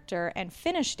character, and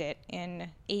finished it in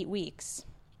 8 weeks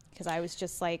because I was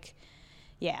just like,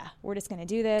 yeah, we're just going to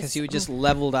do this. Because you just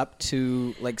leveled up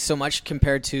to so much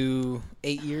compared to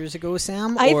 8 years ago,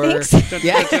 Sam? I think so.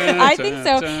 Yeah. I think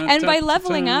so. And by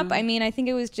leveling up, I mean, I think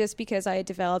it was just because I had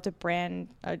developed a brand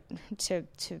to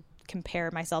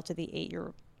compare myself to the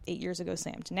 8 years ago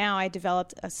Sam to now. I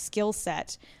developed a skill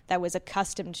set that was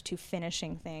accustomed to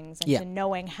finishing things and to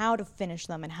knowing how to finish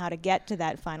them and how to get to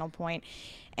that final point.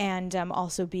 And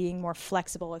also being more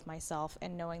flexible with myself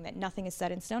and knowing that nothing is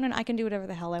set in stone and I can do whatever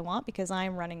the hell I want because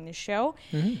I'm running the show.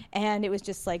 Mm-hmm. And it was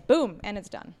just like, boom, and it's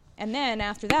done. And then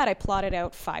after that, I plotted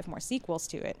out 5 more sequels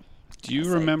to it. Do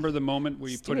you remember the moment where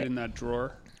you put it in that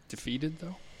drawer, defeated,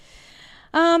 though?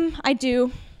 I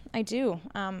do.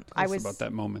 Tell us about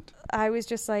that moment. I was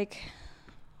just like,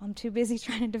 I'm too busy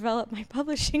trying to develop my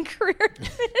publishing career to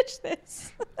finish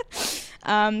this.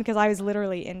 Because I was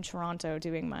literally in Toronto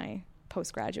doing my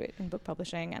postgraduate in book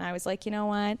publishing, and I was like, you know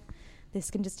what?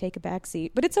 This can just take a back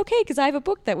seat. But it's okay because I have a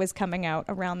book that was coming out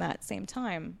around that same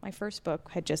time. My first book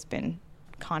had just been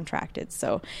contracted.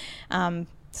 So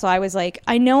I was like,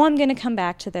 I know I'm going to come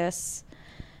back to this.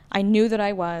 I knew that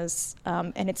I was,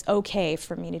 and it's okay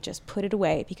for me to just put it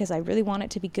away because I really want it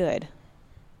to be good.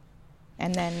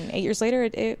 And then 8 years later,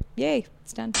 yay,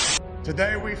 it's done.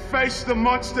 Today we face the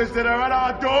monsters that are at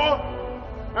our door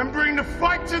and bring the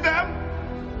fight to them.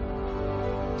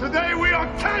 Today we are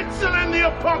canceling the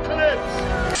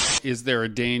apocalypse. Is there a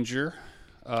danger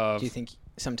of... Do you think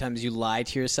sometimes you lie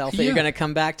to yourself that you're going to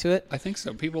come back to it? I think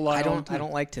so. People lie. I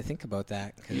don't like to think about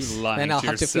that because then I'll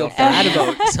have yourself. to feel bad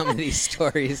about some of these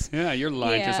stories. Yeah, you're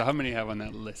lying to yourself. How many you have on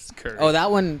that list, Kurt? Oh,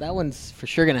 that one's for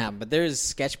sure going to happen. But there's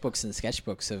sketchbooks and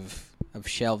sketchbooks of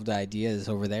shelved ideas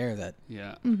over there that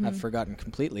I've forgotten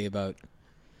completely about.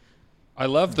 I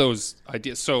love those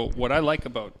ideas. So what I like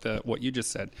about what you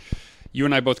just said, you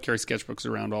and I both carry sketchbooks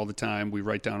around all the time. We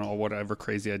write down whatever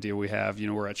crazy idea we have.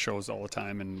 We're at shows all the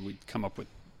time, and we come up with,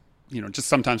 just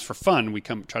sometimes for fun, we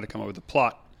try to come up with a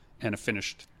plot and a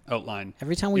finished outline.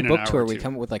 Every time we book tour, we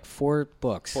come up with 4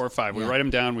 books. 4 or 5. We write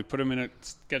them down. We put them in a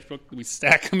sketchbook. We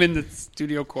stack them in the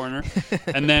studio corner.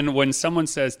 And then when someone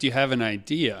says, do you have an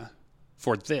idea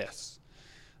for this?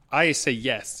 I say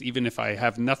yes, even if I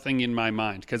have nothing in my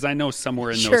mind, because I know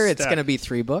somewhere in those Sure, it's going to be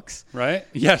 3 books. Right?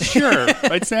 Yeah, sure.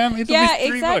 Right, Sam? It'll be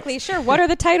 3 exactly. books. Sure. What are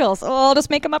the titles? Oh, I'll just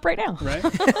make them up right now. Right?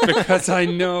 Because I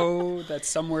know that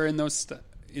somewhere in those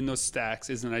stacks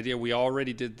is an idea we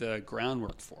already did the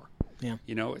groundwork for. Yeah.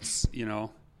 It's, I don't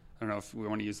know if we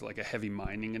want to use a heavy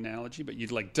mining analogy, but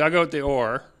you'd dug out the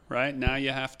ore, right? Now you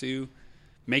have to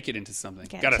make it into something.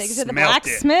 Gotta take it to the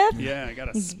blacksmith. Yeah, I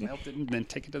gotta smelt it and then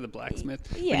take it to the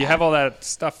blacksmith. Yeah. But you have all that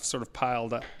stuff sort of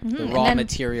piled up. Mm-hmm. The raw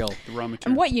material.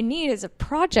 And what you need is a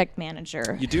project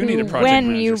manager. You do need a project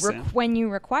manager, Sam. When you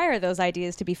require those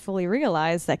ideas to be fully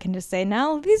realized, that can just say,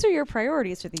 now these are your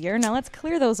priorities for the year. Now let's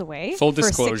clear those away. Full for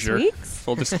disclosure. 6 weeks.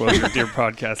 Full disclosure, dear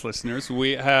podcast listeners.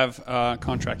 We have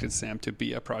contracted Sam to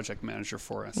be a project manager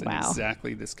for us in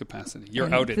exactly this capacity.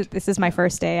 You're outed. This is my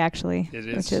first day, actually. It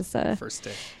is. Which is first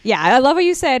day. Yeah, I love how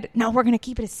you said, no, we're going to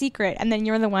keep it a secret. And then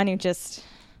you're the one who just...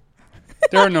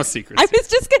 There are no secrets. I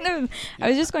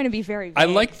was just going to be very vague. I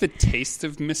like the taste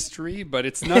of mystery, but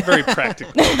it's not very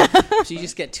practical. So you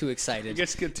just get too excited. You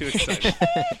just get too excited,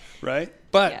 right?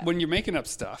 But when you're making up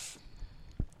stuff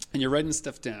and you're writing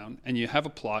stuff down and you have a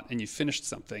plot and you finished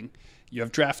something, you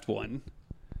have draft 1.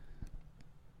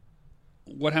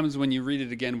 What happens when you read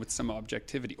it again with some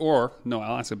objectivity? Or, no,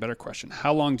 I'll ask a better question.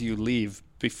 How long do you leave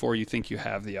before you think you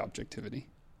have the objectivity?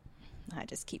 I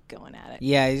just keep going at it.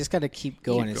 Yeah, you just got to keep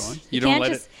going. You don't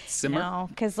let it simmer? No,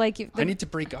 because I need to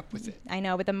break up with it. I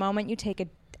know, but the moment you take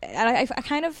I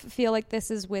kind of feel like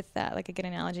this is with like a good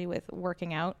analogy with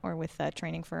working out or with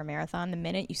training for a marathon. The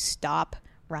minute you stop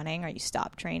running or you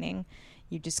stop training,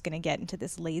 you're just gonna get into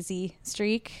this lazy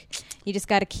streak. You just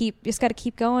gotta keep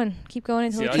going until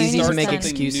the I training Easy is to make done.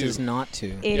 excuses not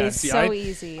to. It is so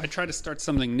easy. I try to start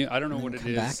something new. I don't know what it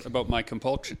come is back. about my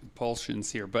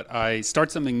compulsions here, but I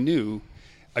start something new.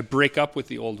 I break up with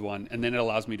the old one, and then it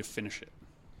allows me to finish it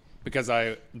because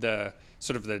the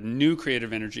new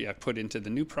creative energy I put into the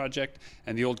new project,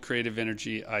 and the old creative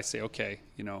energy I say, okay,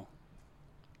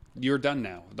 you're done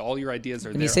now. All your ideas are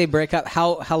When there. you say break up,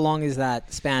 how long is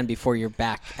that span before you're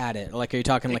back at it? Like, are you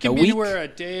talking it like can a be week? anywhere a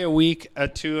day, a week,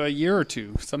 to a year or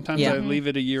two. Sometimes Yeah. I leave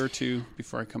it a year or two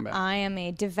before I come back. I am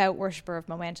a devout worshiper of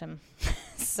momentum.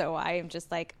 So I am just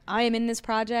like, I am in this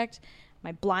project.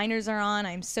 My blinders are on.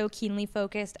 I'm so keenly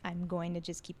focused. I'm going to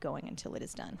just keep going until it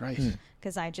is done. Right.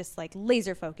 Because I just like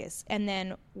laser focus. And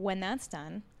then when that's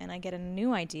done and I get a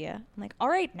new idea, I'm like, all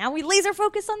right, now we laser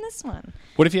focus on this one.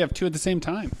 What if you have two at the same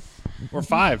time? Or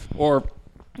five? Or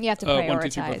You have to 1, prioritize. 2,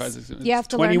 3, 4, 5, 6, 7, You have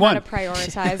to 21. learn how to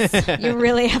prioritize. You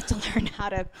really have to learn how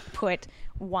to put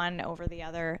one over the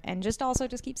other, and just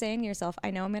keep saying to yourself, I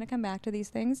know I'm going to come back to these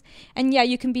things. And yeah,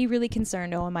 you can be really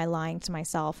concerned, oh, am I lying to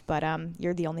myself? But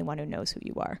you're the only one who knows who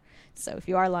you are. So if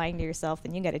you are lying to yourself,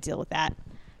 then you got to deal with that.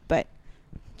 But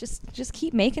just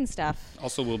keep making stuff.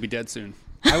 Also, we'll be dead soon.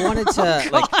 I wanted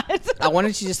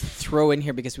to just throw in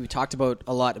here because we talked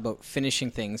a lot about finishing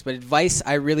things, but advice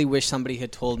I really wish somebody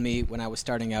had told me when I was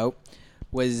starting out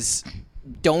was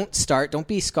don't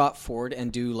be Scott Ford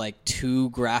and do like 2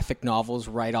 graphic novels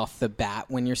right off the bat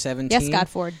when you're 17. Yes, Scott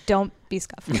Ford. Don't be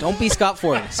Scott Ford. Don't be Scott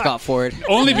Ford. Scott Ford.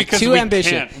 Only because Too we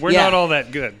ambitious. can't. We're Yeah. not all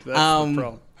that good. That's the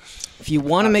problem. If you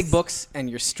want to make books and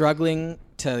you're struggling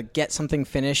to get something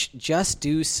finished, just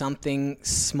do something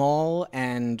small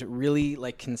and really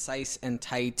like concise and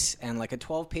tight, and like a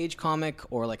 12-page comic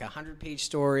or like a 100-page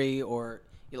story or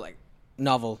like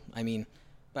novel. I mean,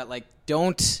 but like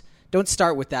don't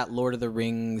start with that Lord of the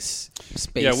Rings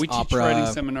space opera. Yeah, we teach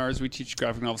writing seminars. We teach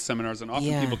graphic novel seminars, and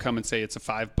often people come and say it's a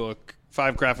 5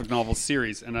 graphic novel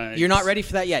series, and You're not ready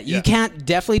for that yet. Yeah. You can't.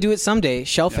 Definitely do it someday.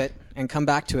 Shelf it and come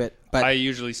back to it. But I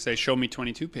usually say, show me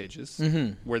 22 pages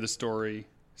where the story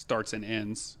starts and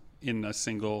ends in a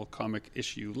single comic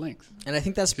issue length. And I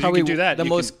think that's If you probably can do that, the you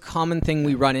most common thing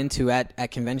we run into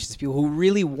at conventions. People who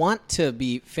really want to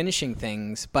be finishing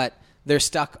things, but they're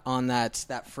stuck on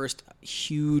that first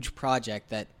huge project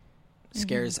that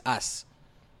scares us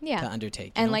to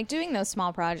undertake. And like doing those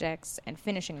small projects and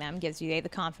finishing them gives you the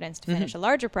confidence to finish a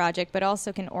larger project, but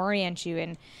also can orient you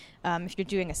in. If you're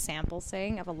doing a sample,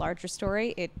 say, of a larger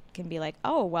story, it can be like,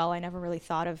 oh, well, I never really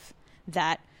thought of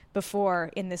that before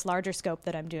in this larger scope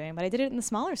that I'm doing, but I did it in the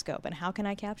smaller scope, and how can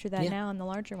I capture that now in the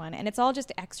larger one? And it's all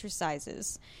just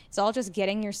exercises. It's all just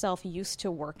getting yourself used to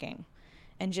working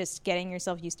and just getting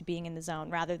yourself used to being in the zone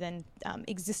rather than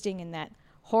existing in that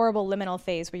horrible liminal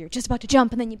phase where you're just about to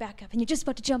jump and then you back up and you're just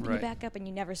about to jump and you back up and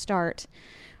you never start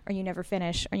or you never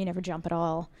finish or you never jump at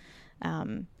all.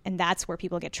 And that's where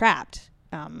people get trapped.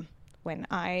 When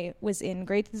I was in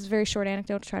grade, this is a very short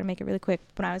anecdote to try to make it really quick.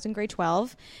 When I was in grade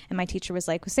 12 and my teacher was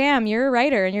like, Sam, you're a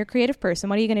writer and you're a creative person.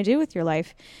 What are you going to do with your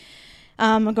life?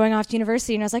 I'm going off to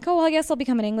university. And I was like, oh, well, I guess I'll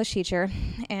become an English teacher.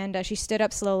 And she stood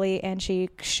up slowly and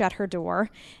she shut her door.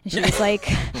 And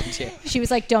she was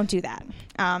like, don't do that.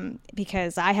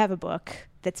 Because I have a book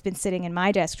that's been sitting in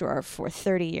my desk drawer for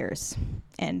 30 years.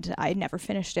 And I never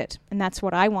finished it. And that's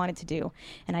what I wanted to do.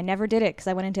 And I never did it because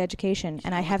I went into education.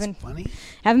 And I haven't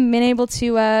been able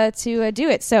to do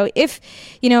it. So if,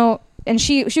 and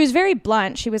she was very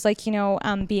blunt. She was like,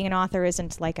 being an author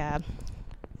isn't like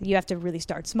you have to really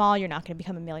start small. You're not going to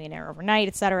become a millionaire overnight,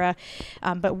 et cetera.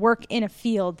 But work in a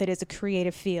field that is a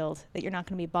creative field, that you're not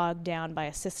going to be bogged down by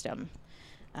a system.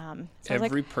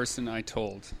 Every person I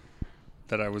told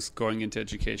that I was going into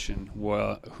education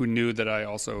who knew that I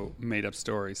also made up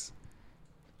stories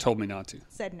told me not to.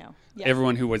 Said no. Yeah.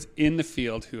 Everyone who was in the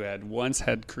field who had once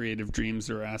had creative dreams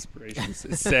or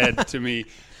aspirations said to me,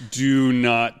 do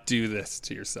not do this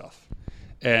to yourself.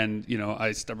 And,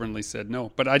 I stubbornly said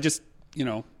no. But I just,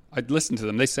 I'd listen to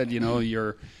them. They said,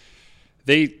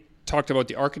 they talked about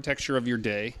the architecture of your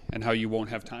day and how you won't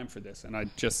have time for this. And I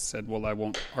just said, well, I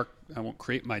won't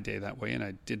create my day that way. And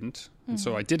I didn't. And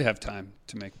so I did have time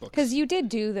to make books. Because you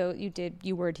did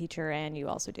you were a teacher and you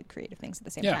also did creative things at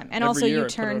the same time. And every also year you I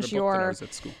put out a turned book when I was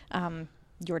at school.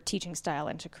 your teaching style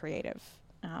into creative,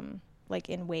 like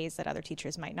in ways that other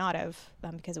teachers might not have,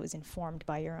 because it was informed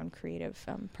by your own creative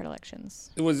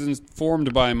predilections. It was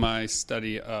informed by my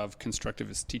study of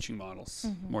constructivist teaching models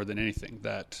more than anything,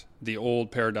 that the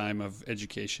old paradigm of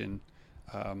education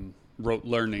rote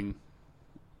learning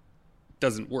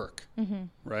doesn't work, Mm-hmm.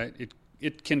 right?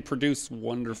 It can produce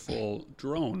wonderful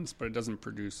drones, but it doesn't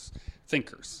produce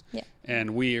thinkers. Yeah.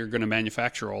 And we are going to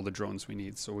manufacture all the drones we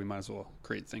need, so we might as well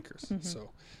create thinkers. Mm-hmm.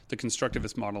 So the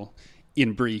constructivist model,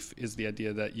 in brief, is the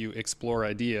idea that you explore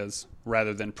ideas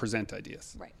rather than present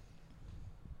ideas. Right.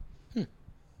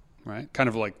 Right? Kind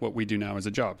of like what we do now as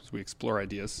a job, is we explore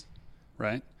ideas,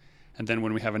 right? And then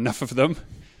when we have enough of them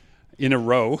in a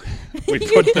row, we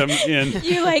put them in.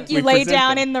 You we lay present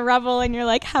down them. in the rubble and you're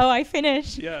like, how I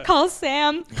finish? Yeah. Call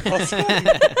Sam. Also, we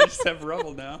just have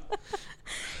rubble now.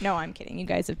 No, I'm kidding. You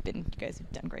guys have done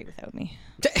great without me.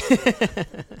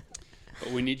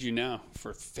 But we need you now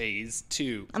for phase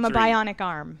 2. I'm a 3. bionic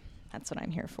arm. That's what I'm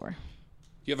here for.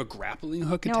 You have a grappling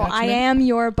hook No, attachment? I am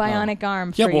your bionic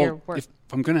arm Yeah, for well, your work. if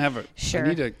I'm going to have Sure. I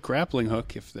need a grappling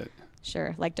hook if that.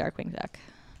 Sure, like Darkwing Duck.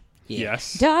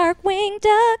 Yes. Darkwing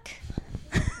Duck.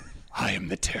 I am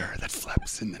the terror that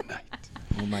flaps in the night.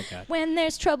 Oh my god. When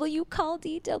there's trouble, you call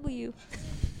DW.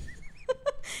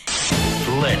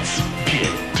 Let's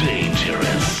get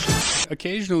dangerous.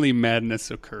 Occasionally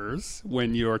madness occurs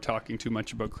when you're talking too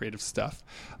much about creative stuff.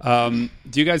 Do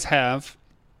you guys have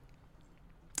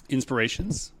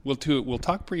inspirations? We'll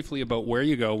talk briefly about where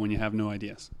you go when you have no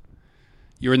ideas.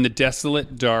 You're in the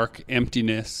desolate, dark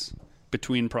emptiness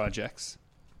between projects.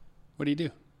 What do you do?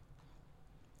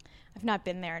 I've not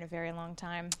been there in a very long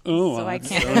time. Oh, so I that's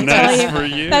can't so really nice tell you.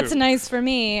 for you. That's nice for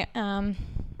me. I don't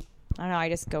know. I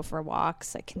just go for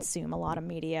walks. I consume a lot of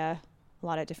media, a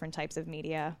lot of different types of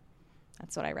media.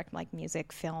 That's what I recommend, like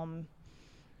music, film,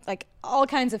 like all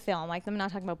kinds of film. Like I'm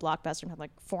not talking about blockbuster, I'm talking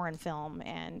like foreign film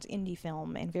and indie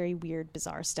film and very weird,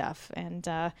 bizarre stuff and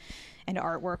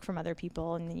artwork from other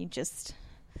people. And then you just,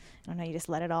 I don't know, you just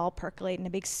let it all percolate in a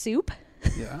big soup.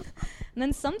 Yeah. And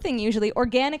then something usually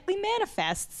organically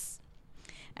manifests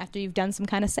after you've done some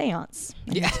kind of seance.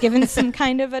 And given some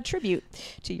kind of a tribute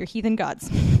to your heathen gods.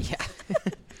 Yeah.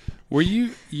 Were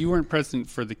you weren't present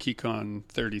for the KeyCon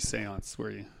 30 seance, were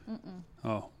you? Mm-mm.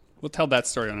 Oh, we'll tell that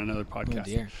story on another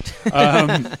podcast.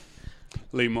 Oh dear.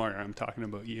 Lee Moyer, I'm talking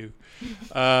about you.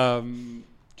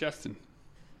 Justin.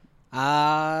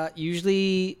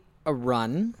 Usually a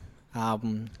run,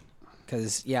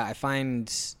 because I find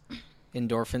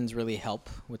endorphins really help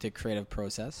with the creative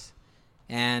process,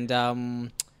 and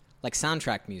like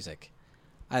soundtrack music.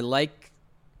 I like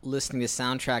listening to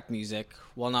soundtrack music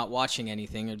while not watching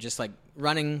anything, or just like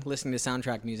running, listening to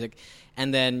soundtrack music,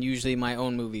 and then usually my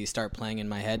own movies start playing in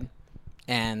my head,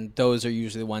 and those are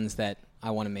usually the ones that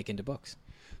I want to make into books.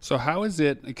 So how is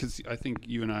it, because I think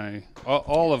you and I,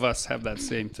 all of us have that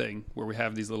same thing, where we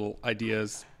have these little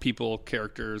ideas, people,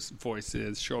 characters,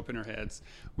 voices, show up in our heads,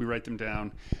 we write them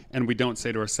down, and we don't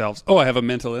say to ourselves, oh, I have a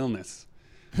mental illness.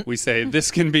 We say, this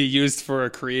can be used for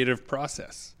a creative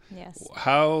process. Yes.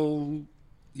 How,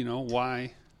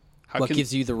 why? What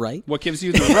gives you the right? What gives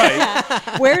you the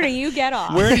right? Where do you get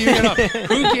off? Where do you get off?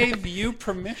 Who gave you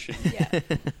permission? Yeah.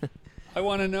 I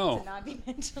want to know. To not be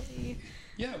mentally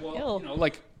Yeah, well, ill.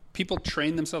 like people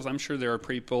train themselves. I'm sure there are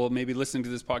people maybe listening to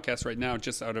this podcast right now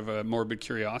just out of a morbid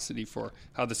curiosity for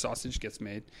how the sausage gets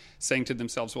made, saying to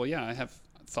themselves, well, yeah, I have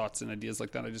thoughts and ideas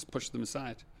like that. I just push them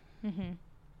aside. Mm-hmm.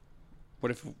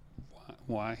 What if,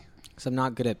 why? Because I'm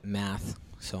not good at math,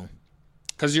 so.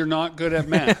 Because you're not good at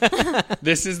math.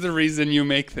 This is the reason you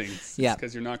make things. Yeah.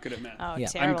 Because you're not good at math. Oh, Yeah.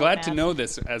 terrible I'm glad math. to know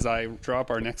this as I drop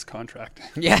our next contract.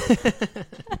 Yeah.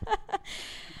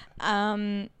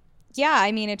 Yeah,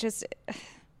 I mean, it just,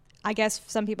 I guess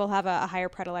some people have a higher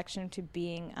predilection to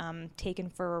being taken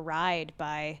for a ride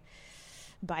by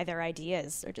their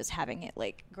ideas, or just having it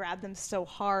like grab them so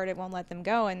hard it won't let them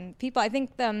go. And people, I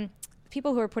think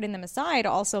people who are putting them aside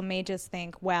also may just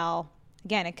think, well,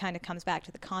 again, it kind of comes back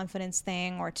to the confidence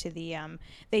thing, or to the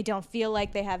they don't feel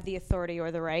like they have the authority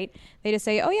or the right. They just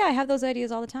say, oh yeah, I have those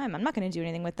ideas all the time. I'm not going to do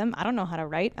anything with them. I don't know how to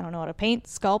write. I don't know how to paint,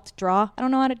 sculpt, draw. I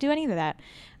don't know how to do any of that.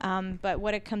 But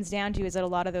what it comes down to is that a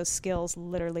lot of those skills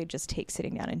literally just take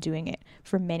sitting down and doing it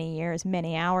for many years,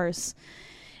 many hours.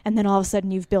 And then all of a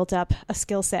sudden you've built up a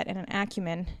skill set and an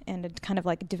acumen, and it kind of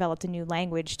like developed a new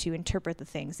language to interpret the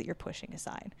things that you're pushing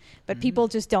aside. But people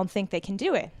just don't think they can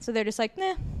do it. So they're just like,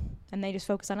 nah. And they just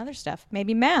focus on other stuff.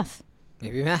 Maybe math.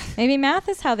 Maybe math. Maybe math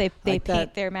is how they Like paint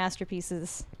that. their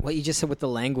masterpieces. What you just said with the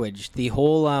language, the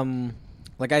whole,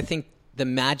 I think the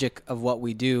magic of what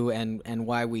we do and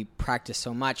why we practice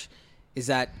so much is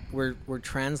that we're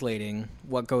translating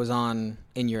what goes on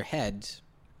in your head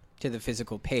to the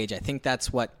physical page. I think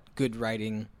that's what good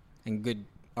writing and good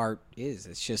art is.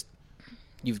 It's just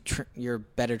you're a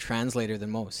better translator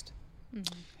than most.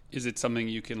 Mm-hmm. Is it something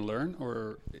you can learn,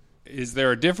 or is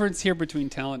there a difference here between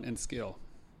talent and skill?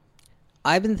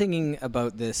 I've been thinking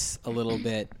about this a little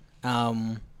bit.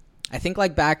 I think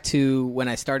like back to when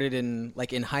I started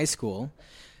in high school,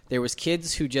 there was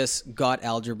kids who just got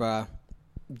algebra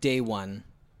day one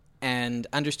and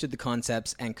understood the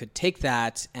concepts and could take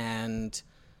that and,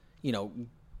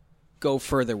 go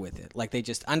further with it. Like they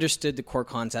just understood the core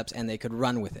concepts and they could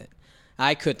run with it.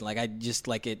 I couldn't.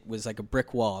 It was like a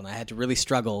brick wall and I had to really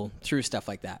struggle through stuff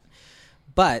like that.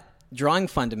 But drawing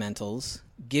fundamentals,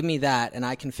 give me that and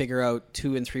I can figure out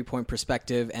 2 and 3 point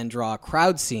perspective and draw a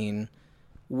crowd scene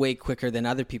way quicker than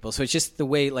other people. So it's just the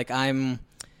way I'm,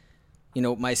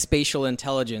 my spatial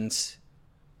intelligence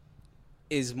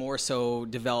is more so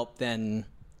developed than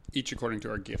each according to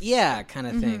our gifts. Yeah, kind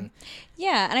of thing.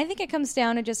 Yeah, and I think it comes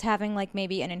down to just having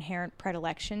maybe an inherent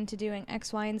predilection to doing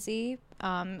X, Y, and Z.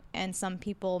 And some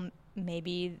people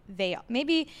maybe there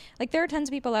are tons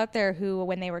of people out there who,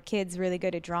 when they were kids, really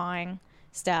good at drawing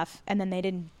stuff, and then they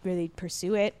didn't really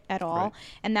pursue it at all. Right.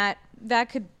 And that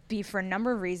could be for a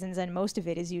number of reasons, and most of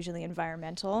it is usually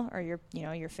environmental, or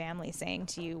your family saying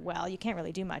to you, well, you can't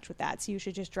really do much with that, so you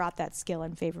should just drop that skill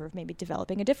in favor of maybe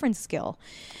developing a different skill.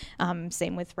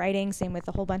 Same with writing, same with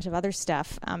a whole bunch of other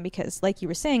stuff, because like you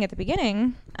were saying at the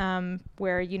beginning,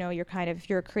 where you're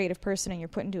a creative person and you're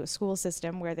put into a school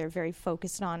system where they're very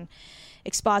focused on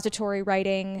expository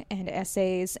writing and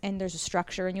essays, and there's a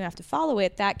structure and you have to follow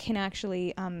it, that can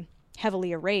actually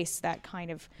heavily erase that kind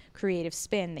of creative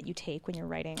spin that you take when you're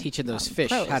writing. Teaching those fish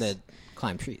prose. how to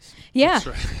climb trees. Yeah. That's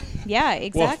right. Yeah,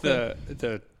 exactly. Well,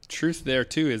 the truth there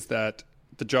too is that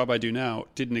the job I do now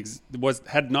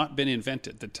had not been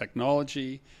invented. The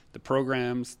technology, the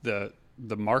programs, the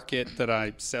market that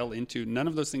I sell into, none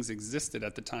of those things existed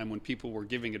at the time when people were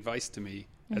giving advice to me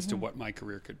as to what my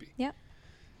career could be. Yep.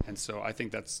 And so I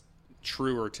think that's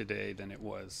truer today than it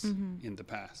was in the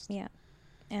past. Yeah.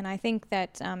 And I think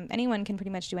that anyone can pretty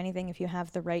much do anything if you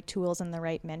have the right tools and the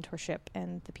right mentorship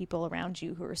and the people around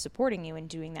you who are supporting you in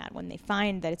doing that when they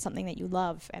find that it's something that you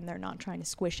love and they're not trying to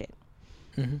squish it.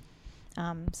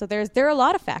 So there are a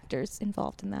lot of factors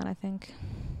involved in that, I think.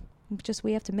 Just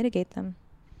we have to mitigate them.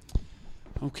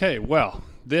 Okay, well,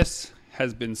 this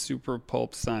has been Super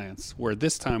Pulp Science, where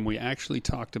this time we actually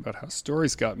talked about how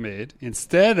stories got made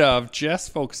instead of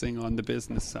just focusing on the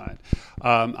business side.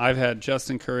 I've had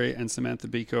Justin Curry and Samantha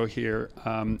Biko here.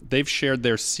 They've shared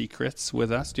their secrets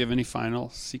with us. Do you have any final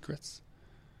secrets?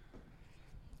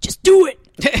 Just do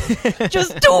it!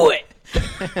 Just do it!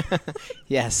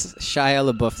 Yes,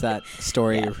 Shia LaBeouf, that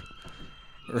story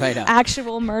right up.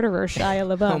 Actual murderer Shia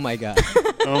LaBeouf. Oh my God.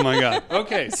 Oh my God.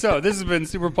 Okay, so this has been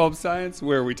Super Pulp Science,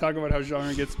 where we talk about how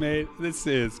genre gets made. This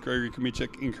is Gregory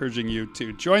Komichik encouraging you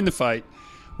to join the fight,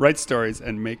 write stories,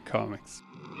 and make comics.